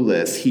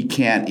clueless, he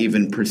can't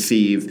even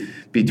perceive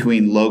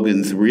between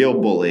Logan's real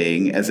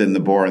bullying, as in the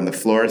boar on the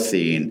floor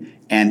scene,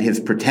 and his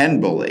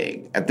pretend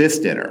bullying at this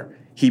dinner.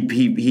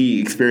 He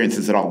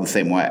experiences it all the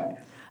same way.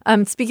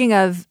 Speaking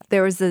of,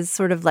 there was this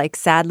sort of like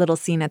sad little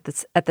scene at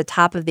the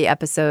top of the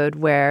episode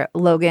where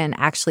Logan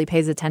actually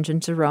pays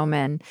attention to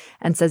Roman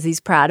and says he's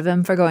proud of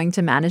him for going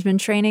to management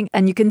training.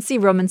 And you can see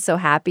Roman's so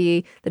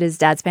happy that his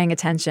dad's paying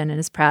attention and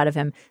is proud of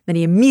him. Then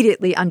he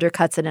immediately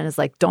undercuts it and is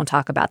like, "Don't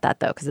talk about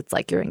that, though, because it's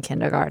like you're in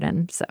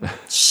kindergarten." So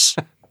shh.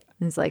 And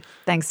he's like,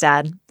 "Thanks,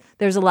 Dad."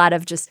 There's a lot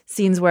of just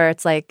scenes where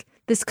it's like,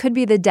 this could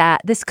be the dad.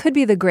 This could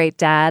be the great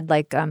dad.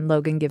 Like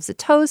Logan gives a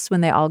toast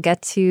when they all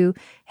get to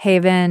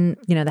Haven,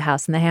 the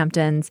house in the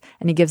Hamptons,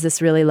 and he gives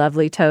this really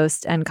lovely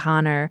toast. And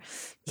Connor,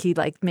 he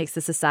like makes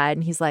this aside,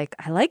 and he's like,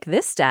 "I like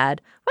this dad.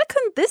 Why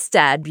couldn't this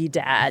dad be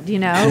dad?"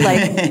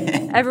 Like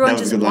everyone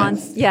just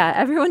wants,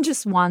 everyone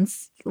just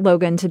wants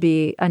Logan to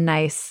be a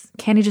nice.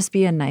 Can he just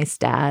be a nice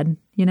dad?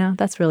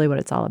 That's really what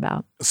it's all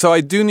about. So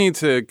I do need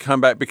to come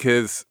back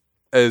because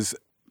as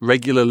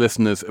regular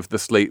listeners of the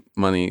Slate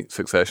Money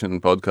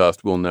Succession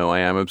podcast will know, I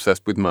am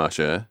obsessed with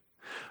Marcia.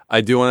 I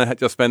do want to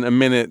just spend a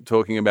minute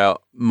talking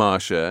about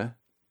Marcia.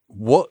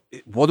 What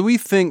do we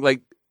think?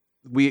 Like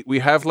we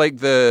have like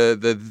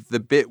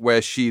the bit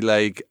where she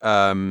like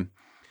when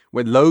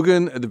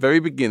Logan at the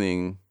very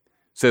beginning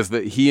says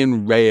that he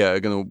and Rhea are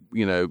going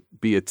to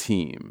be a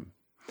team.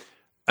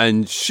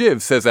 And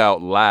Shiv says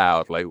out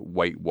loud, like,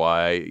 "Wait,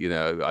 why?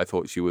 I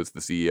thought she was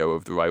the CEO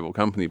of the rival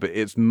company." But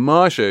it's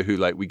Marcia who,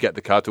 like, we get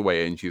the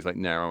cutaway and she's, like,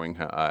 narrowing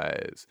her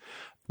eyes.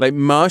 Like,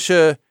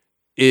 Marcia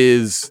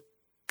is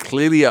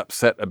clearly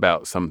upset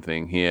about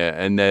something here.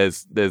 And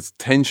there's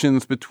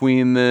tensions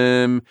between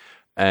them.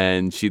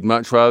 And she'd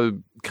much rather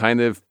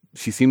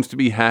she seems to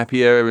be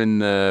happier in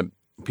the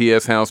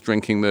Pierce house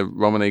drinking the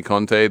Romane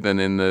Conte than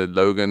in the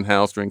Logan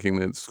house drinking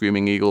the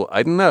Screaming Eagle.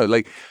 I don't know.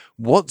 Like,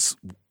 what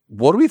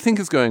do we think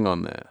is going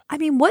on there? I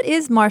mean, what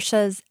is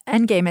Marsha's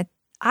endgame?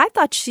 I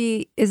thought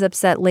she is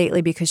upset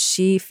lately because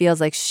she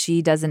feels like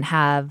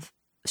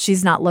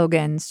she's not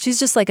Logan's. She's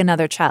just like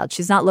another child.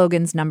 She's not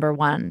Logan's number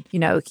one. You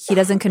know, he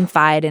doesn't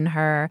confide in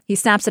her. He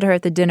snaps at her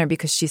at the dinner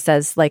because she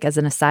says, like, as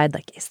an aside,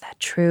 like, is that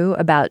true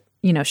about,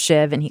 you know,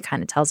 Shiv? And he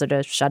kind of tells her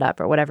to shut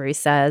up or whatever he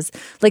says.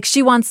 Like,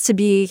 she wants to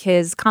be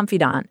his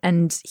confidant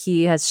and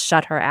he has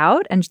shut her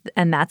out.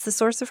 And that's the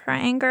source of her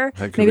anger.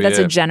 Maybe that's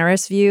a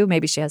generous view.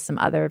 Maybe she has some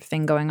other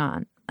thing going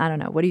on. I don't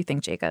know. What do you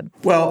think, Jacob?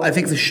 Well, I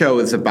think the show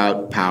is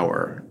about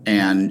power,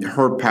 and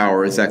her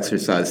power is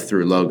exercised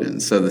through Logan.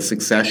 So the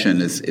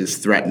succession is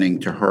threatening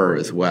to her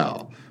as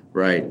well,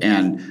 right?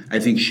 And I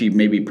think she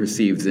maybe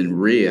perceives in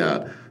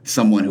Rhea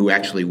someone who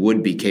actually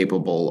would be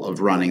capable of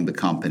running the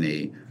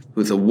company,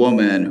 who's a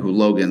woman who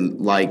Logan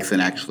likes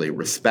and actually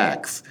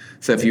respects.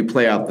 So if you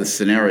play out the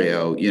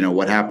scenario, you know,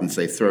 what happens?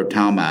 They throw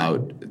Tom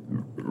out.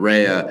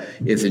 Rhea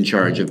is in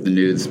charge of the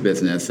news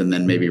business and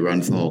then maybe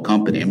runs the whole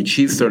company. I mean,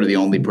 she's sort of the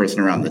only person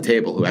around the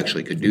table who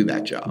actually could do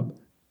that job.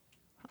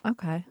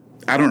 Okay.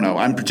 I don't know.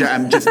 I'm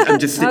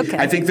just Okay.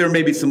 I think there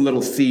may be some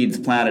little seeds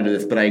planted in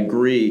this, but I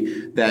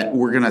agree that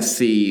we're going to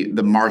see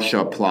the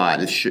Marsha plot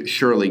is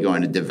surely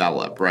going to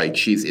develop, right?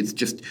 She's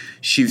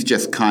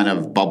just kind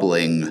of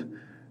bubbling.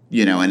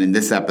 You know, and in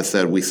this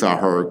episode, we saw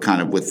her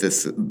kind of with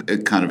this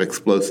kind of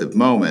explosive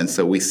moment.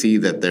 So we see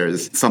that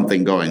there's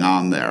something going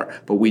on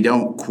there. But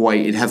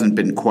it hasn't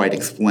been quite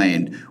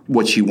explained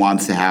what she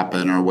wants to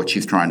happen or what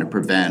she's trying to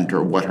prevent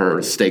or what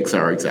her stakes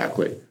are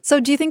exactly. So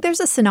do you think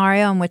there's a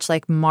scenario in which,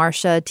 like,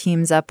 Marsha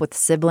teams up with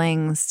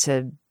siblings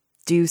to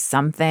do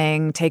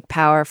something, take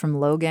power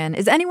from Logan?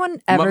 Is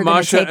anyone ever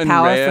going to take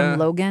power Rhea from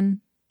Logan?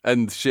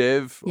 And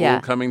Shiv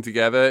all coming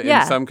together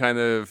in some kind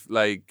of,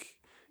 like,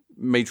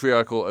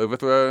 matriarchal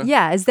overthrow?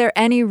 Yeah. Is there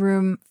any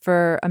room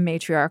for a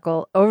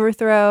matriarchal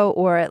overthrow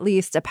or at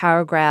least a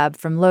power grab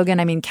from Logan?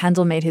 I mean,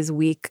 Kendall made his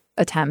weak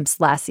attempts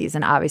last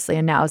season, obviously,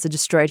 and now is a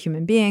destroyed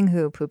human being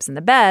who poops in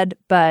the bed.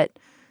 But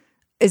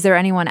is there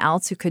anyone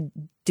else who could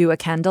do a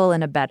Kendall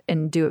in a bed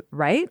and do it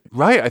right?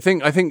 Right. I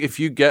think if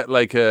you get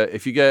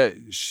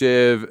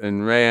Shiv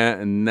and Rhea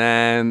and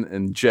Nan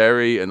and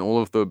Jerry and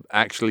all of the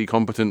actually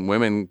competent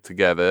women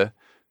together,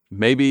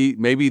 maybe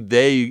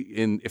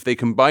if they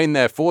combine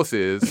their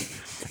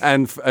forces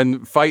and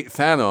fight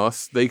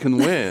Thanos, they can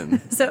win.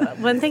 So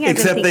one thing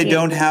except they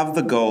don't have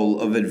the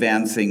goal of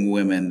advancing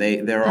women.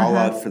 They're all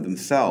out for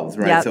themselves,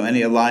 right? Yep. So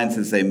any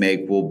alliances they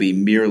make will be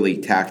merely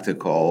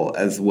tactical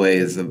as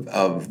ways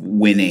of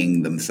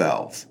winning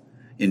themselves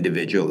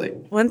individually.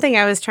 One thing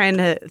I was trying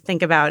to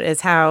think about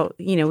is how,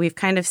 you know, we've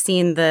kind of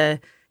seen the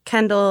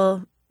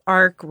Kendall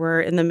arc.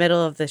 We're in the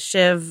middle of the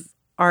Shiv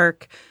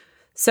arc.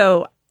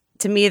 So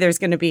to me, there's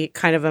going to be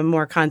kind of a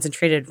more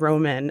concentrated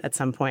Roman at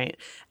some point.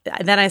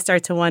 Then I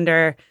start to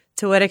wonder,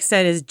 to what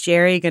extent is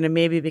Jerry going to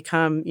maybe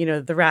become, you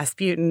know, the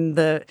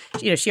Rasputin,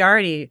 she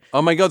already...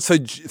 Oh my God.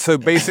 So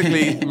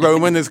basically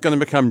Roman is going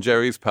to become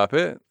Jerry's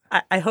puppet?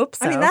 I hope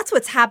so. I mean, that's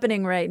what's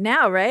happening right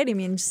now, right? I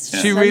mean,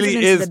 she really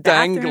is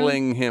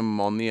dangling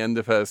him on the end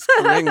of her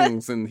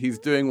strings and he's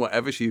doing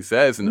whatever she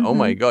says. And oh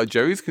my God,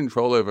 Jerry's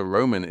control over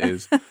Roman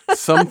is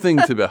something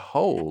to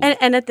behold.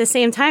 And at the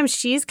same time,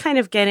 she's kind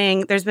of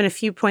getting, there's been a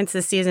few points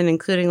this season,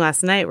 including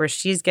last night, where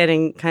she's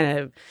getting kind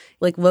of,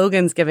 like,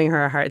 Logan's giving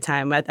her a hard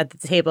time. At the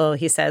table,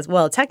 he says,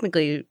 well,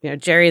 technically, you know,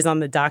 Jerry's on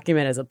the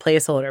document as a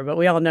placeholder, but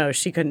we all know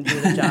she couldn't do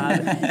the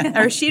job.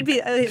 Or she'd be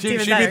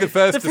the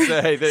first to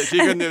say that she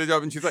couldn't do the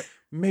job, and she's like,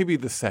 maybe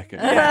the second.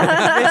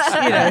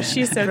 Which, you know,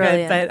 she's so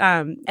Brilliant. good.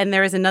 But and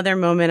there was another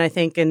moment, I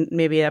think, in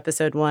maybe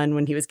episode 1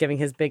 when he was giving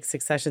his big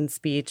succession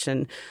speech.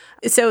 And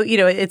so, you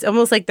know, it's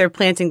almost like they're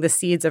planting the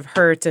seeds of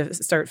her to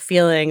start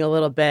feeling a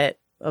little bit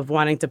of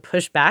wanting to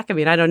push back. I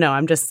mean, I don't know.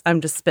 I'm just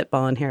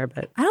spitballing here,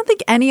 but I don't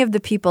think any of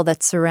the people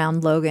that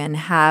surround Logan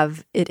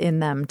have it in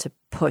them to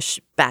push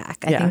back.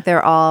 I think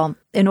they're all,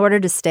 in order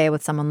to stay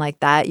with someone like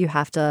that, you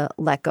have to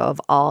let go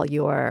of all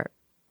your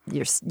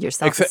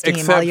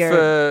self-esteem,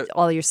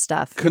 all your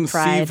stuff.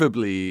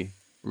 Conceivably,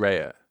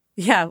 Rhea.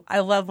 Yeah, I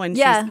love when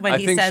he says,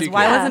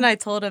 "Why wasn't I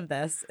told of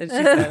this?" And she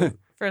says,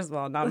 "First of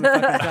all, not in the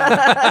fucking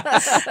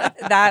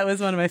job." That was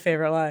one of my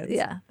favorite lines.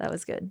 Yeah, that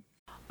was good.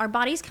 Our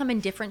bodies come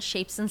in different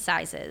shapes and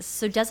sizes,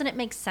 so doesn't it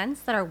make sense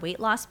that our weight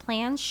loss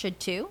plans should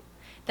too?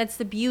 That's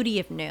the beauty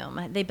of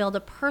Noom. They build a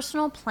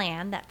personal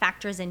plan that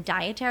factors in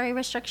dietary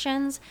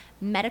restrictions,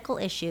 medical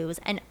issues,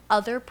 and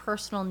other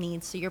personal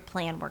needs so your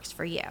plan works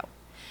for you.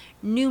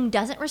 Noom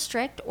doesn't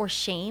restrict or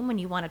shame when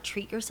you want to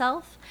treat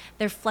yourself.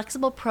 Their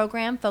flexible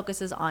program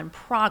focuses on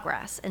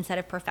progress instead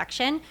of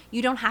perfection.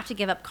 You don't have to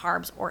give up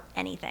carbs or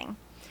anything.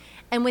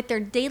 And with their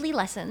daily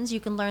lessons, you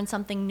can learn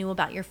something new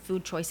about your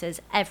food choices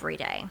every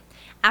day.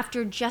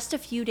 After just a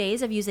few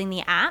days of using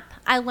the app,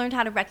 I learned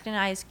how to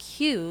recognize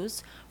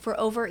cues for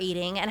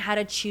overeating and how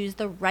to choose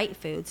the right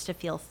foods to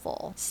feel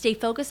full. Stay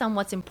focused on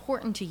what's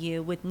important to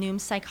you with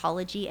Noom's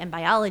psychology and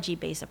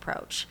biology-based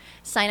approach.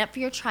 Sign up for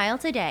your trial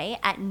today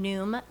at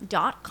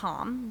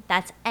Noom.com.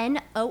 That's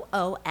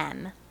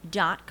NOOM.com.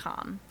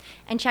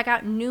 And check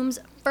out Noom's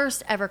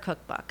first ever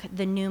cookbook,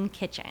 The Noom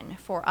Kitchen,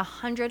 for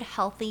 100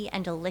 healthy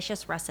and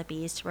delicious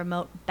recipes to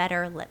promote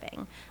better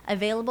living.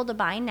 Available to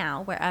buy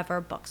now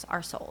wherever books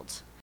are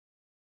sold.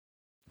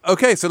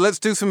 Okay, so let's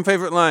do some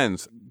favorite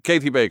lines.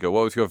 Katie Baker,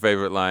 what was your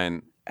favorite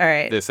line All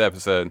right. this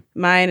episode?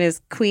 Mine is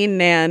Queen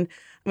Nan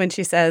when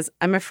she says,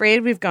 "I'm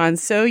afraid we've gone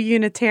so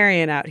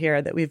Unitarian out here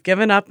that we've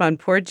given up on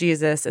poor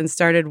Jesus and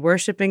started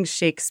worshiping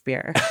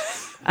Shakespeare."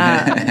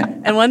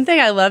 And one thing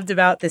I loved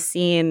about the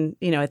scene,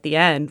 at the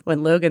end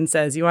when Logan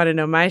says, "You want to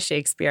know my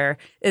Shakespeare,"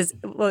 is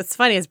what's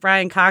funny is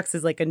Brian Cox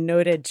is like a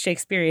noted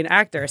Shakespearean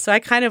actor. So I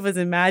kind of was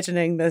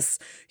imagining this.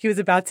 He was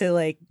about to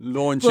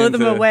launch blow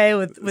them away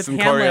with some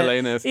Hamlet.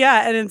 Coriolanus.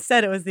 Yeah, and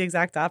instead it was the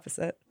exact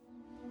opposite.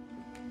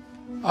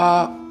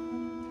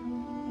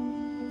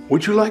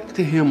 Would you like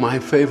to hear my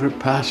favorite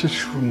passage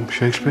from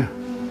Shakespeare?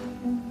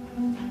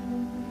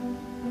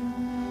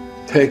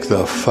 Take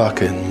the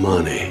fucking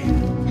money.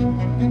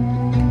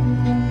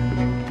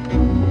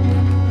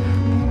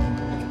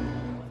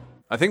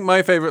 I think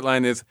my favorite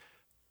line is,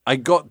 "I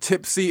got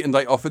tipsy and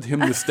I offered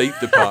him the State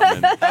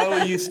Department."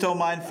 Oh, you stole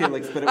mine,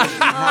 Felix, but it was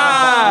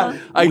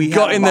I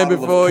got in there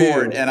before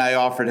you. And I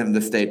offered him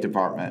the State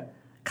Department.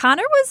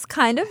 Connor was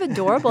kind of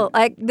adorable.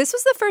 This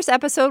was the first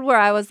episode where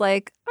I was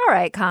like, all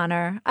right,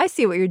 Connor, I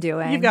see what you're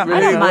doing. You've got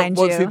I don't mind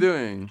What's you. he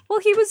doing? Well,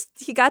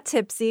 he got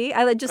tipsy.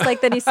 I just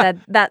like that he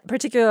said that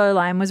particular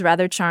line was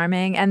rather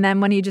charming. And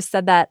then when he just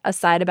said that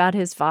aside about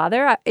his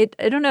father, I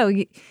don't know.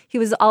 He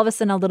was all of a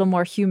sudden a little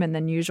more human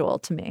than usual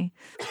to me.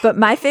 But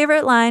my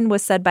favorite line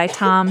was said by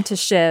Tom to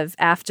Shiv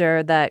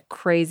after that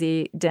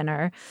crazy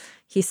dinner.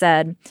 He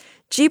said,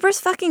 "Jeepers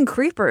fucking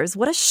creepers,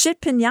 what a shit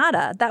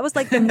piñata." That was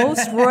like the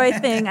most Roy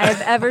thing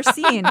I've ever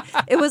seen.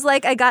 It was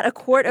like I got a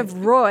quart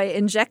of Roy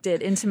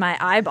injected into my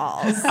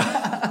eyeballs.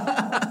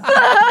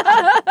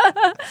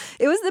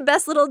 It was the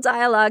best little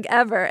dialogue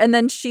ever. And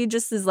then she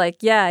just is like,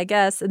 "Yeah, I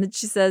guess." And then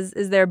she says,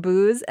 "Is there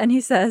booze?" And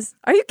he says,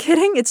 "Are you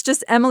kidding? It's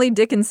just Emily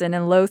Dickinson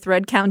and low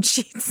thread count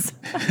sheets."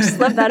 I just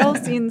love that whole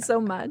scene so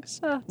much.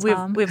 Oh,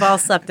 Tom. We've all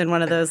slept in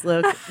one of those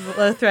low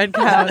thread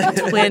count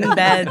twin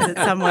beds at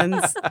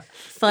someone's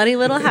funny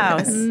little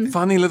house.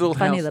 Funny little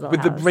Funny house little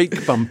with the house.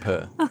 brake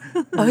bumper.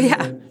 Oh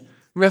yeah.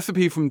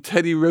 Recipe from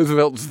Teddy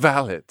Roosevelt's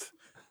valet.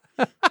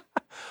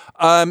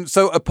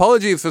 So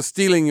apologies for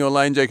stealing your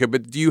line, Jacob,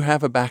 but do you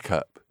have a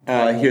backup?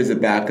 Here's a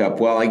backup.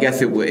 Well, I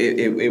guess it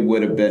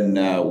would have been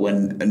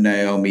when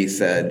Naomi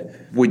said,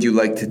 "Would you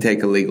like to take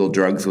illegal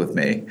drugs with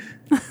me?"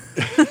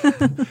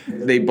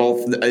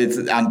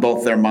 It's on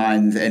both their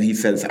minds, and he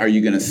says, "Are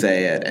you going to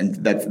say it?" And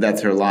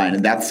that's her line,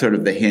 and that's sort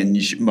of the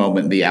hinge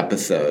moment in the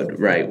episode,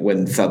 right?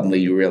 When suddenly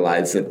you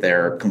realize that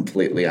they're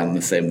completely on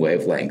the same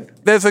wavelength.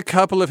 There's a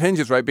couple of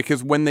hinges, right?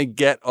 Because when they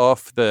get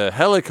off the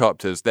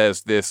helicopters,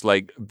 there's this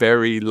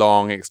very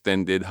long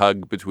extended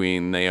hug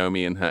between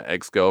Naomi and her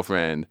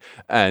ex-girlfriend.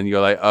 And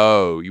you're like,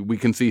 oh, we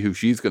can see who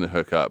she's going to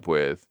hook up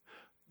with.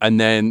 And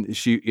then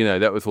she,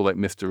 that was all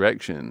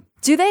misdirection.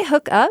 Do they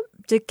hook up?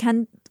 Did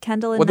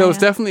Kendall and Well, there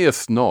was Naomi? definitely a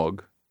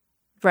snog.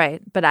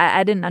 Right. But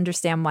I didn't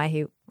understand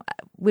why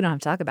we don't have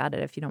to talk about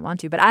it if you don't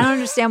want to, but I don't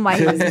understand why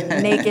he was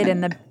naked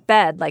in the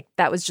bed.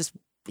 That was just,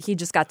 he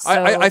just got so.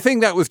 I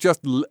think that was just,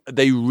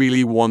 they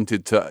really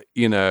wanted to,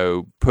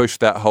 push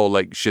that whole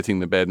shitting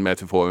the bed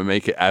metaphor and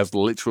make it as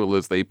literal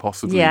as they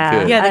possibly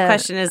could. Yeah, the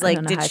question is I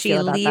don't know did how I she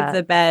feel about leave that.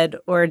 the bed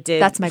or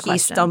did That's my he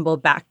question. stumble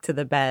back to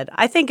the bed?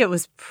 I think it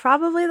was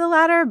probably the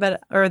latter,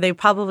 or they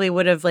probably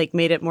would have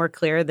made it more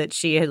clear that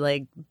she had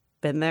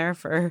been there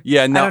for.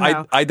 Yeah, no, I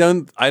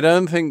don't know. I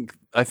don't think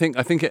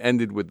it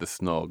ended with the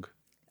snog.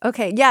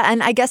 Okay, yeah,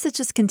 and I guess it's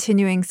just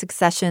continuing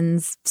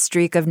Succession's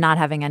streak of not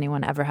having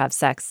anyone ever have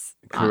sex.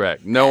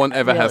 Correct. No one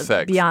ever has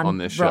sex beyond on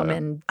this show.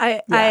 Roman.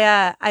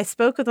 I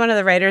spoke with one of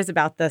the writers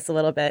about this a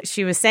little bit.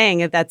 She was saying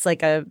that that's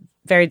a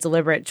very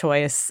deliberate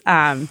choice.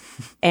 And,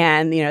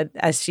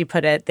 as she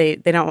put it, they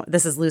don't,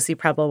 this is Lucy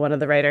Preble, one of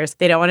the writers,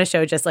 they don't want to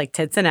show just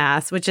tits and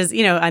ass, which is,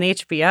 on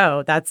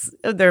HBO.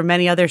 There are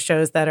many other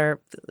shows that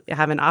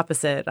have an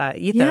opposite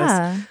ethos.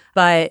 Yeah.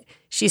 But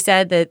she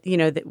said that,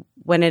 that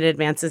when it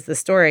advances the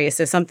story,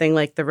 so something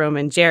like the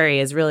Roman Jerry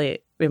is really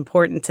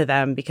important to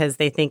them because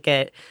they think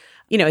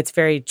it's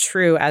very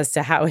true as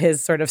to how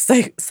his sort of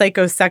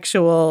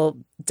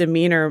psychosexual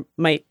demeanor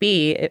might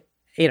be,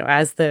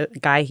 as the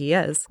guy he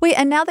is. Wait,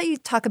 and now that you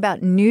talk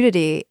about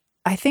nudity,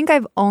 I think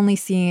I've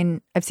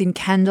seen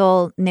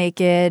Kendall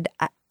naked.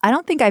 I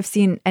don't think I've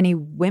seen any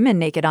women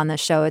naked on this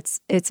show.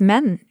 It's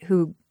men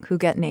who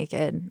get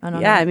naked. I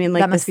don't know. I mean,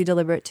 like that must be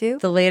deliberate too.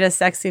 The latest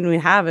sex scene we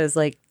have is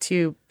like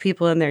two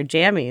people in their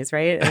jammies,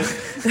 right?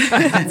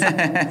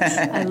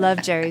 I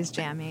love Jerry's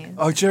jammies.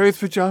 Oh, Jerry's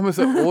pajamas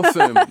are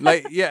awesome.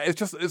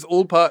 It's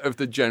all part of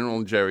the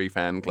general Jerry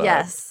fan club.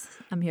 Yes,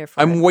 I'm here for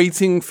it. I'm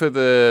waiting for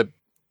the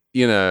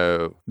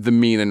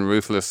mean and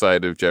ruthless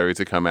side of Jerry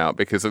to come out,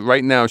 because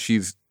right now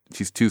she's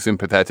too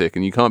sympathetic,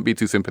 and you can't be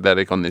too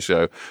sympathetic on this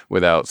show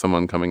without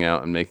someone coming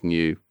out and making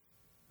you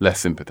less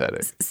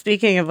sympathetic.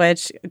 Speaking of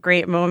which, a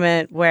great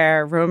moment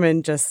where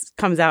Roman just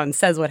comes out and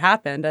says what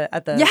happened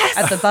at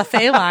the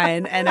buffet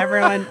line, and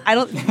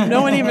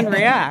no one even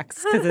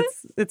reacts because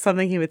it's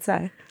something he would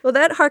say. Well,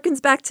 that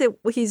harkens back to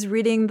he's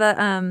reading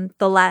the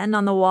Latin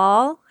on the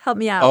wall. Help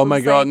me out. Oh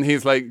my God! And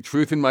he's like,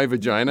 "Truth in my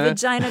vagina."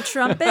 Vagina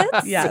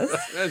trumpets. Yes.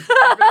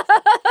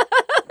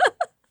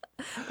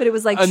 But it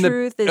was like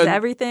truth is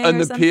everything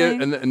or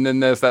something. And then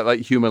there's that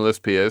like humorless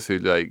Pierce who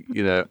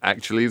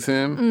actually is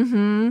him.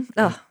 Mm-hmm.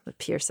 Oh, the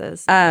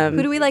Pierces.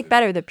 Who do we like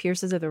better, the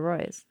Pierces or the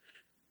Roys?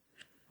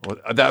 Well,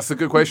 that's a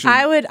good question.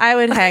 I would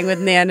hang with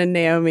Nan and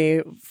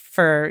Naomi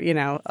for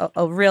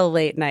a real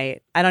late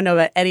night. I don't know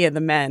about any of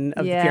the men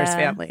of the Pierce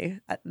family.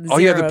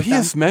 The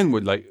Pierce men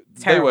would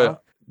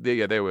terrible.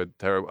 They were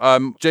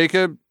terrible.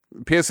 Jacob,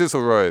 Pierces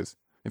or Roys?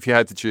 If you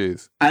had to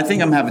choose, I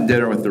think I'm having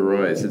dinner with the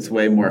Roys. It's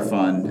way more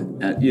fun.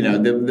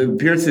 The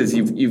Pierces,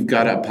 you've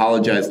got to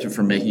apologize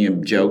for making a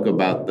joke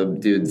about the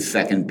dude's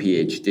second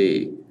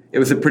PhD. It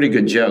was a pretty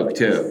good joke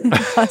too.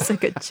 That's a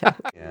good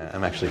joke. Yeah,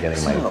 I'm actually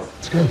getting my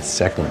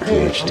second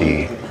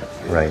PhD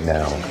right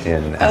now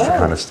in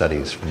Africana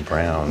Studies from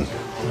Brown.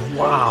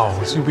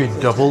 Wow, so you'll be a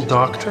double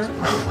doctor?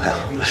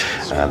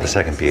 Well, the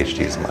second PhD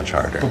is much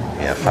harder.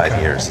 Yeah,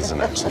 5 years is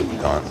an absolute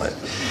gauntlet.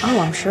 Oh,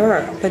 I'm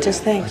sure. But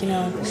just think,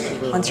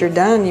 once you're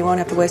done, you won't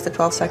have to waste the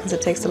 12 seconds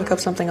it takes to look up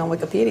something on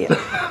Wikipedia.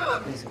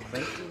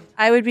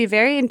 I would be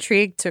very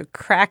intrigued to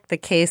crack the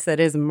case that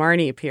is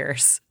Marnie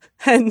Pierce.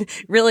 And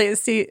really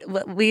see,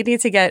 we need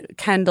to get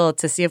Kendall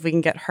to see if we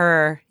can get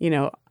her,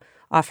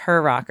 off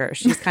her rocker.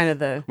 She's kind of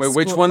the... Wait,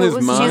 which one is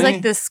Marnie? She's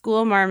like the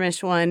school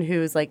marmish one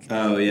who's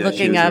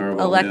looking up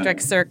horrible,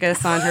 Electric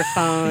Circus on her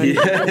phone.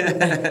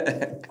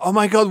 Yeah. Oh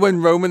my God,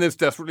 when Roman is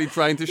desperately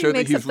trying to show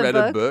that he's read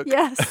a book.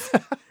 Yes.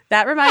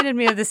 That reminded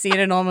me of the scene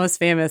in Almost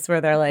Famous where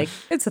they're like,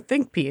 it's a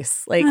think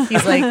piece. Like,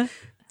 he's like...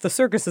 The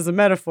circus is a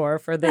metaphor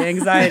for the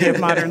anxiety of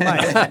modern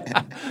life.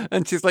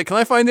 And she's like, can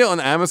I find it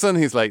on Amazon?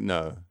 He's like,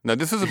 no,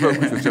 this is a book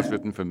which was just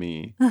written for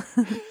me.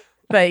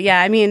 But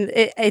yeah, I mean,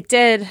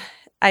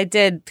 I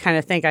did kind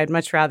of think I'd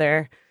much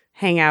rather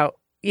hang out,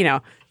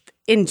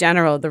 in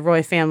general, the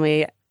Roy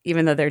family,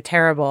 even though they're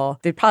terrible,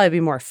 they'd probably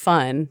be more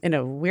fun in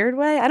a weird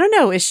way. I don't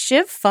know. Is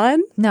Shiv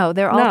fun? No,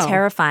 they're all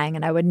terrifying.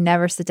 And I would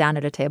never sit down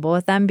at a table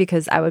with them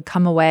because I would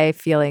come away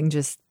feeling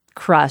just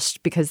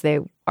crushed because they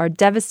are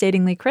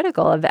devastatingly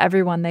critical of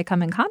everyone they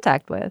come in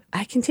contact with.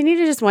 I continue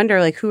to just wonder,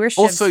 who are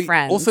Shiv's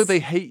friends? Also, they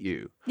hate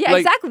you. Yeah,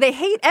 exactly. They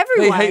hate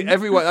everyone. They hate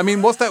everyone. I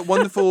mean, what's that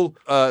wonderful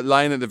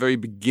line at the very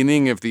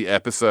beginning of the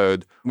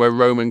episode where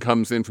Roman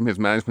comes in from his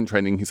management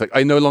training? He's like,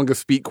 I no longer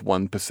speak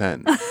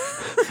 1%.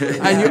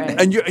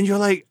 And you're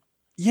like,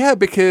 yeah,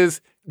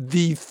 because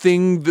the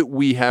thing that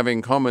we have in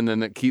common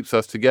and that keeps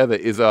us together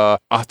is our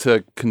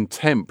utter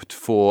contempt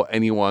for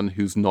anyone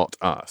who's not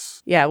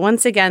us. Yeah,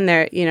 once again,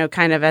 there,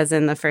 kind of as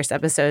in the first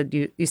episode,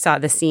 you saw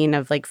the scene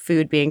of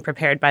food being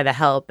prepared by the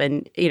help.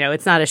 And,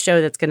 it's not a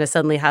show that's going to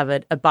suddenly have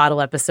a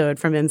bottle episode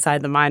from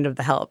inside the mind of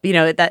the help.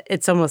 That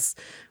it's almost,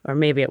 or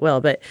maybe it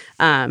will, but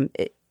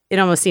it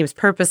almost seems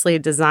purposely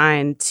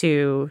designed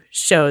to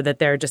show that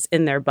they're just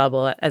in their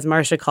bubble, as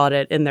Marcia called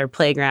it, in their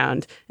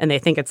playground, and they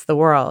think it's the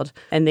world.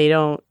 And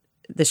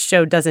the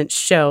show doesn't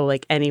show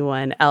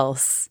anyone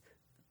else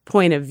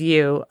point of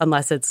view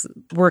unless it's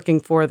working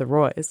for the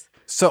Roys.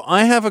 So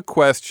I have a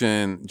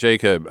question,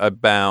 Jacob,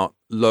 about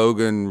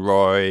Logan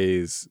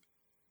Roy's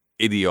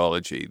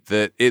ideology,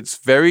 that it's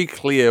very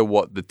clear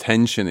what the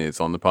tension is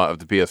on the part of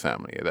the Pierce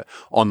family. That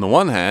on the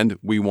one hand,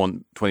 we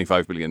want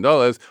 $25 billion.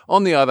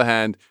 On the other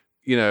hand,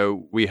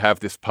 we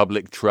have this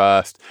public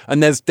trust,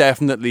 and there's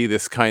definitely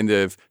this kind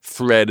of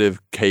thread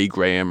of Kay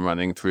Graham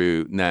running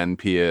through Nan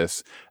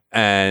Pierce.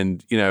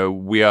 And,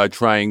 we are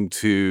trying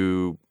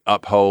to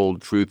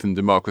uphold truth and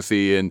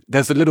democracy. And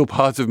there's a little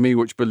part of me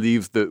which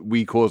believes that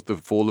we caused the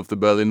fall of the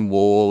Berlin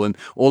Wall and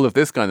all of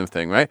this kind of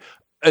thing, right?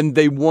 And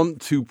they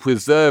want to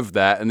preserve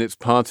that. And it's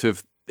part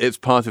of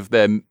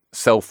their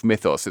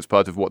self-mythos. It's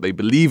part of what they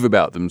believe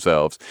about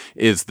themselves,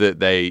 is that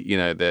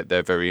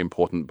they're very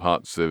important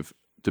parts of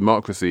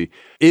democracy.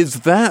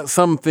 Is that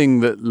something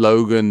that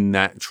Logan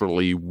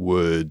naturally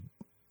would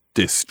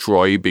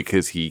destroy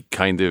because he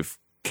kind of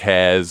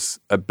cares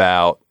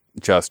about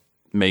just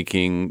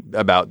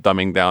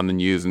dumbing down the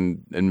news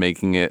and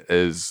making it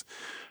as,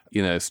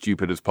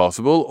 stupid as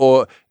possible?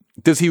 Or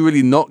does he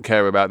really not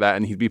care about that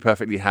and he'd be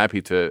perfectly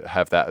happy to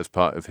have that as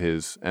part of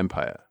his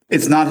empire?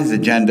 It's not his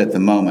agenda at the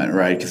moment,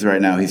 right? Because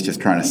right now he's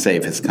just trying to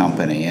save his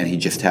company and he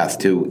just has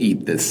to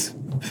eat this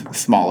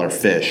smaller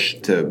fish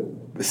to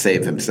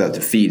save himself,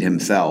 to feed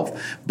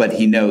himself. But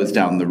he knows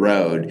down the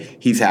road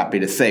he's happy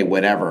to say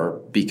whatever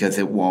because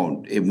it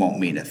won't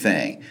mean a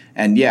thing.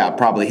 And yeah,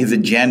 probably his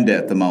agenda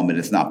at the moment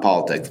is not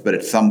politics, but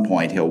at some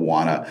point he'll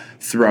want to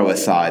throw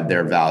aside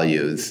their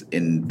values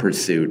in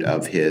pursuit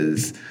of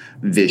his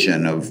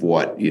vision of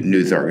what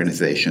news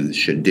organizations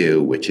should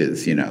do, which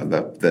is,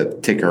 the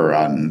ticker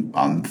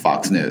on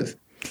Fox News.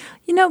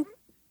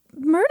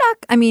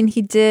 Murdoch,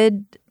 he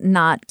did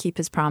not keep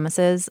his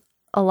promises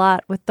a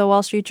lot with the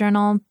Wall Street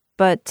Journal,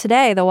 but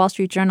today the Wall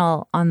Street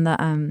Journal on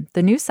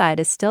the news side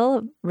is still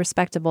a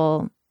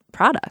respectable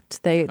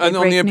product. They and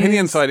on the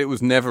opinion side, it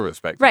was never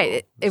respectable.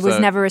 Right. It was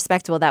never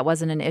respectable. That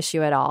wasn't an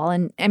issue at all.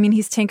 And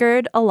he's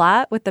tinkered a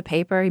lot with the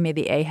paper. He made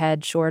the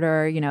A-head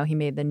shorter. He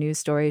made the news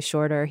stories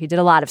shorter. He did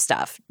a lot of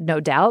stuff, no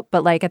doubt.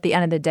 But at the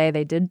end of the day,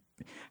 they did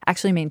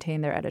actually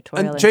maintain their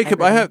editorial And Jacob,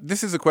 integrity.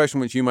 this is a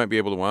question which you might be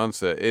able to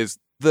answer. Is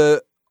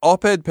the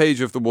op-ed page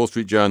of the Wall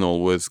Street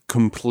Journal was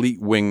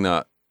complete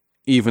wingnut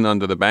even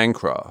under the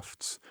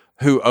Bancrofts,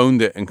 who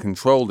owned it and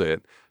controlled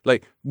it.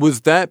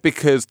 Was that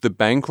because the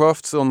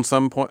Bancrofts on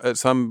some point, at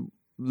some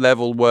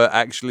level, were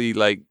actually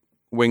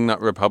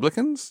wingnut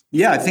Republicans?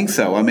 Yeah, I think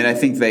so. I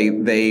think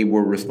they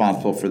were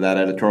responsible for that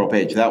editorial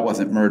page. That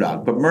wasn't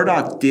Murdoch. But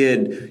Murdoch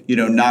did,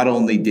 not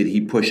only did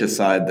he push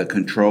aside the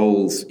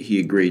controls he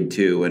agreed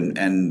to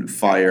and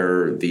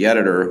fire the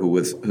editor, who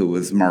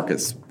was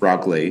Marcus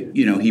Broccoli,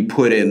 he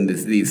put in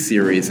these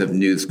series of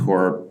News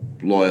Corp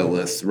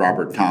loyalists,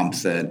 Robert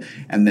Thompson,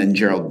 and then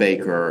Gerald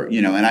Baker,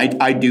 and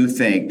I do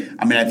think,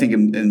 I think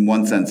in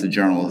one sense the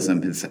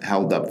journalism has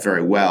held up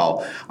very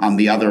well. On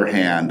the other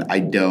hand, I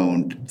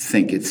don't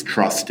think it's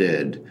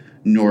trusted,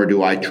 nor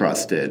do I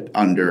trust it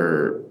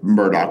under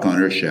Murdoch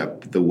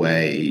ownership the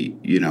way,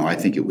 I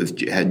think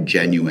it had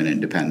genuine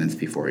independence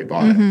before he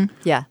bought it.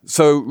 Yeah.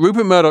 So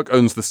Rupert Murdoch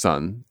owns The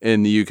Sun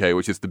in the UK,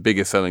 which is the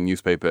biggest selling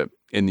newspaper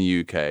in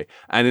the UK.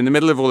 And in the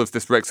middle of all of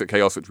this Brexit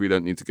chaos, which we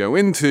don't need to go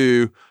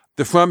into,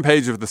 the front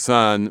page of The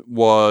Sun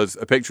was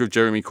a picture of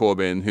Jeremy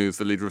Corbyn, who's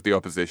the leader of the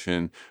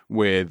opposition,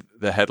 with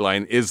the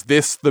headline, "Is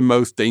this the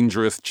most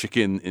dangerous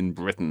chicken in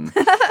Britain?"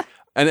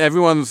 And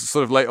everyone's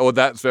sort of oh,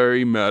 that's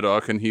very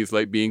Murdoch, and he's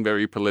being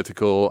very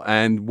political.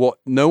 And what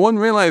no one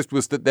realized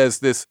was that there's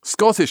this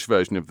Scottish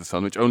version of The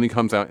Sun, which only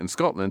comes out in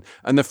Scotland.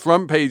 And the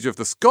front page of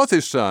the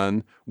Scottish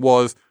Sun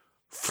was,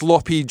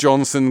 "Floppy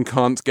Johnson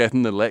can't get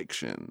an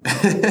election."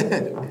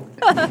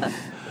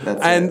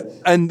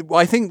 And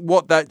I think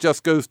what that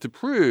just goes to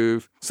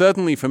prove,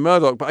 certainly for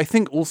Murdoch, but I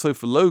think also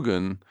for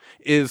Logan,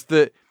 is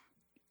that,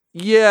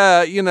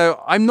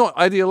 I'm not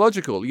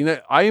ideological.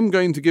 I am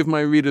going to give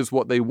my readers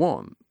what they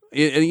want.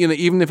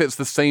 Even if it's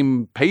the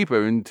same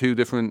paper in two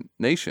different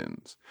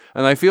nations.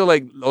 And I feel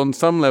on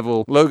some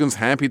level, Logan's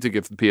happy to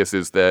give the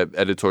PSs their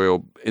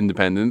editorial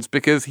independence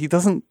because he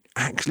doesn't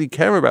actually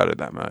care about it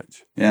that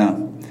much. Yeah.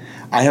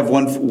 I have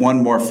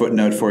one more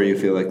footnote for you,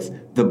 Felix.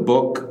 The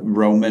book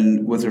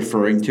Roman was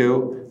referring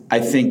to, I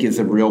think, is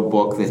a real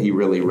book that he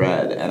really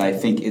read. And I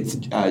think it's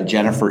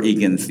Jennifer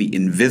Egan's The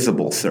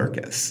Invisible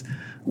Circus,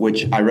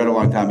 which I read a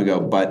long time ago,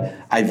 but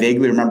I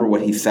vaguely remember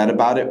what he said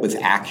about it was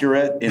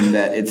accurate in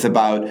that it's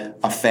about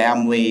a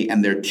family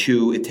and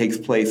it takes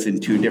place in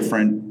two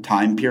different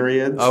time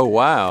periods. Oh,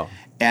 wow.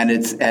 And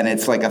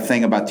it's like a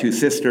thing about two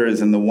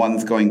sisters, and the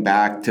one's going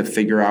back to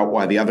figure out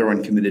why the other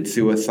one committed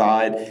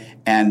suicide.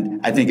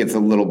 And I think it's a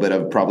little bit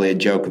of probably a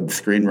joke of the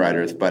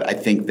screenwriters, but I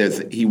think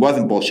he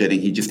wasn't bullshitting.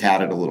 He just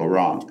had it a little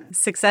wrong.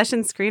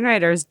 Succession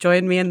screenwriters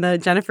joined me in the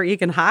Jennifer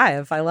Egan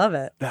hive. I love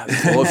it.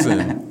 That's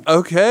awesome.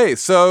 Okay,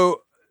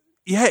 so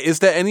yeah, is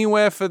there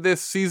anywhere for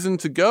this season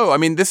to go?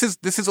 This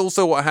is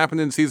also what happened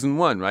in season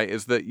 1, right?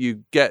 Is that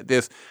you get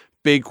this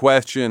big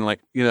question,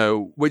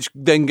 which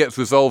then gets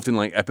resolved in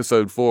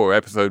episode 4 or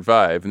episode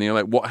 5, and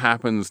you're what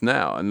happens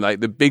now? And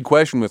the big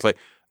question was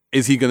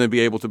is he going to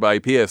be able to buy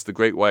Pierce, the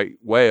great white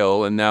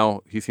whale? And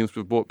now he seems to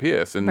have bought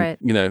Pierce, and right.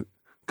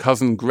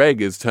 Cousin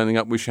Greg is turning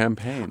up with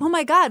champagne. Oh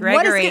my God!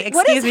 Gregory,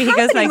 Excuse me, he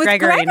goes by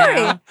Gregory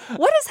now.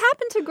 What has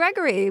happened to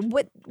Gregory?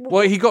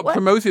 Well, he got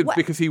promoted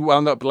because he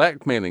wound up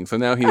blackmailing, so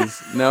now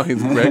he's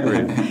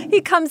Gregory. He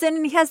comes in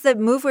and he has the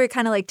move where he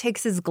kind of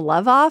takes his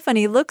glove off, and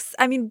he looks.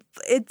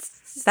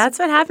 That's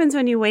what happens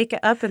when you wake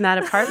up in that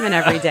apartment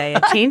every day.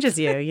 It changes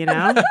you,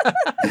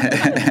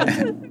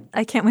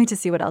 I can't wait to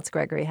see what else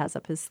Gregory has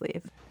up his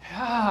sleeve.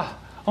 Yeah.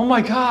 Oh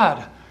my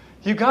God,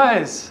 you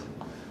guys,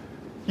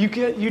 you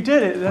did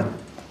it.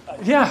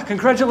 Yeah,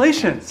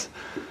 congratulations.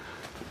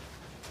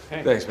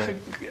 Hey. Thanks,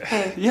 man.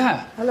 Hey.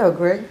 Yeah. Hello,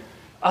 Greg.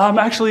 I'm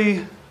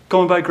actually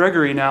going by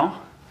Gregory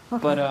now,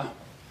 but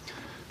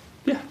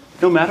yeah,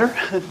 no matter.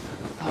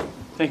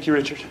 Thank you,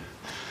 Richard.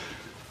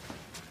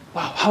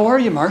 Wow, how are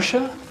you,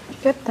 Marcia?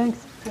 Good,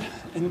 thanks.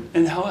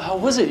 And how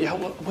was it? Yeah,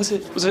 was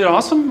it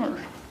awesome? Or?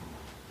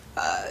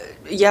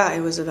 Yeah, it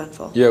was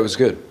eventful. Yeah, it was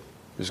good.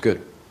 It was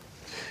good.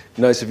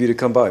 Nice of you to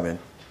come by, man.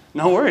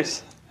 No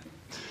worries.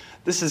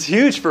 This is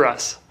huge for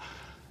us.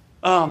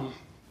 And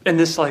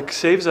this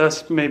saves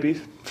us maybe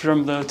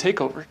from the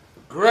takeover.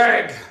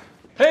 Greg!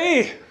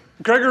 Hey,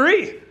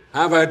 Gregory!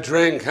 Have a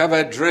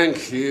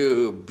drink,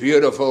 you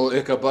beautiful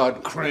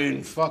Ichabod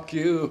Crane. Fuck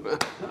you.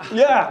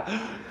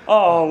 Yeah.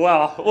 Oh,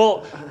 wow.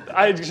 Well,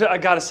 I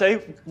gotta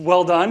say,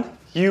 well done.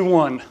 You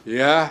won.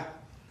 Yeah?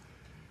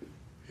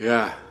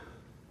 Yeah.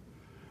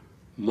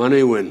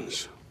 Money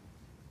wins.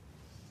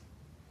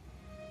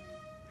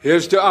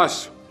 Here's to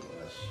us.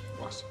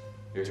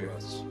 Here's to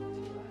us.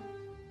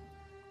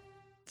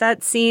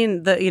 That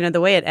scene,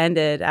 the way it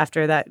ended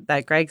after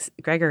that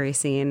Gregory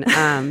scene,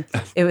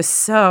 it was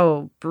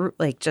so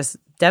just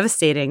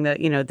devastating.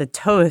 The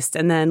toast,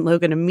 and then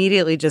Logan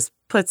immediately just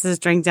puts his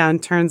drink down,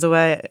 turns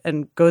away,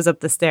 and goes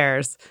up the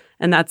stairs,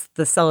 and that's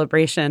the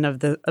celebration of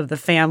the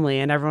family,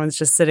 and everyone's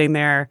just sitting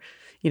there,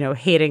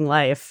 hating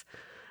life.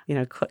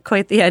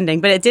 Quite the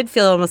ending, but it did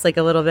feel almost like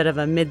a little bit of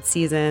a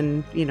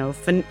mid-season,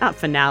 not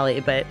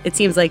finale, but it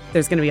seems like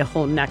there's going to be a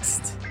whole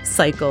next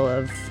cycle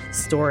of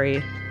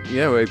story.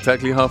 Yeah, we're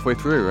exactly halfway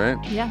through,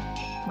 right? Yeah.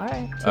 All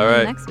right. All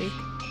right. Next week.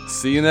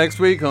 See you next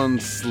week on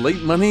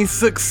Slate Money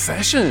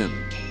Succession.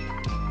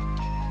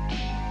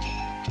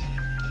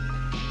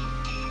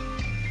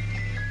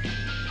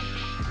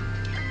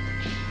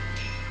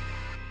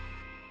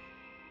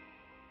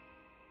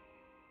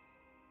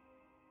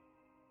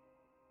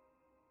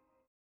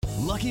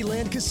 Lucky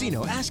Land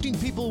Casino, asking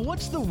people,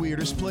 what's the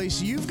weirdest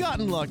place you've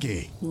gotten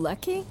lucky?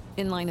 Lucky?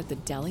 In line at the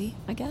deli,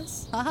 I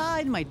guess? Aha,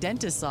 in my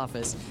dentist's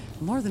office.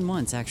 More than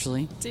once,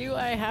 actually. Do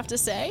I have to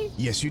say?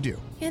 Yes, you do.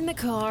 In the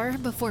car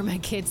before my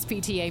kids'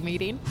 PTA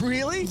meeting.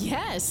 Really?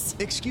 Yes.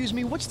 Excuse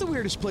me, what's the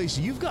weirdest place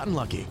you've gotten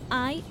lucky?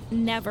 I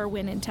never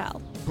win and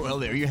tell. Well,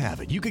 there you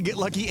have it. You can get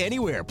lucky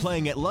anywhere,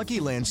 playing at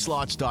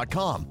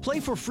LuckyLandSlots.com.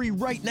 Play for free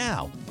right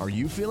now. Are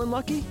you feeling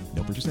lucky?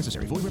 No purchase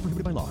necessary. Void where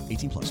prohibited by law.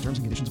 18+. Terms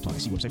and conditions apply.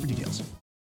 See website for details.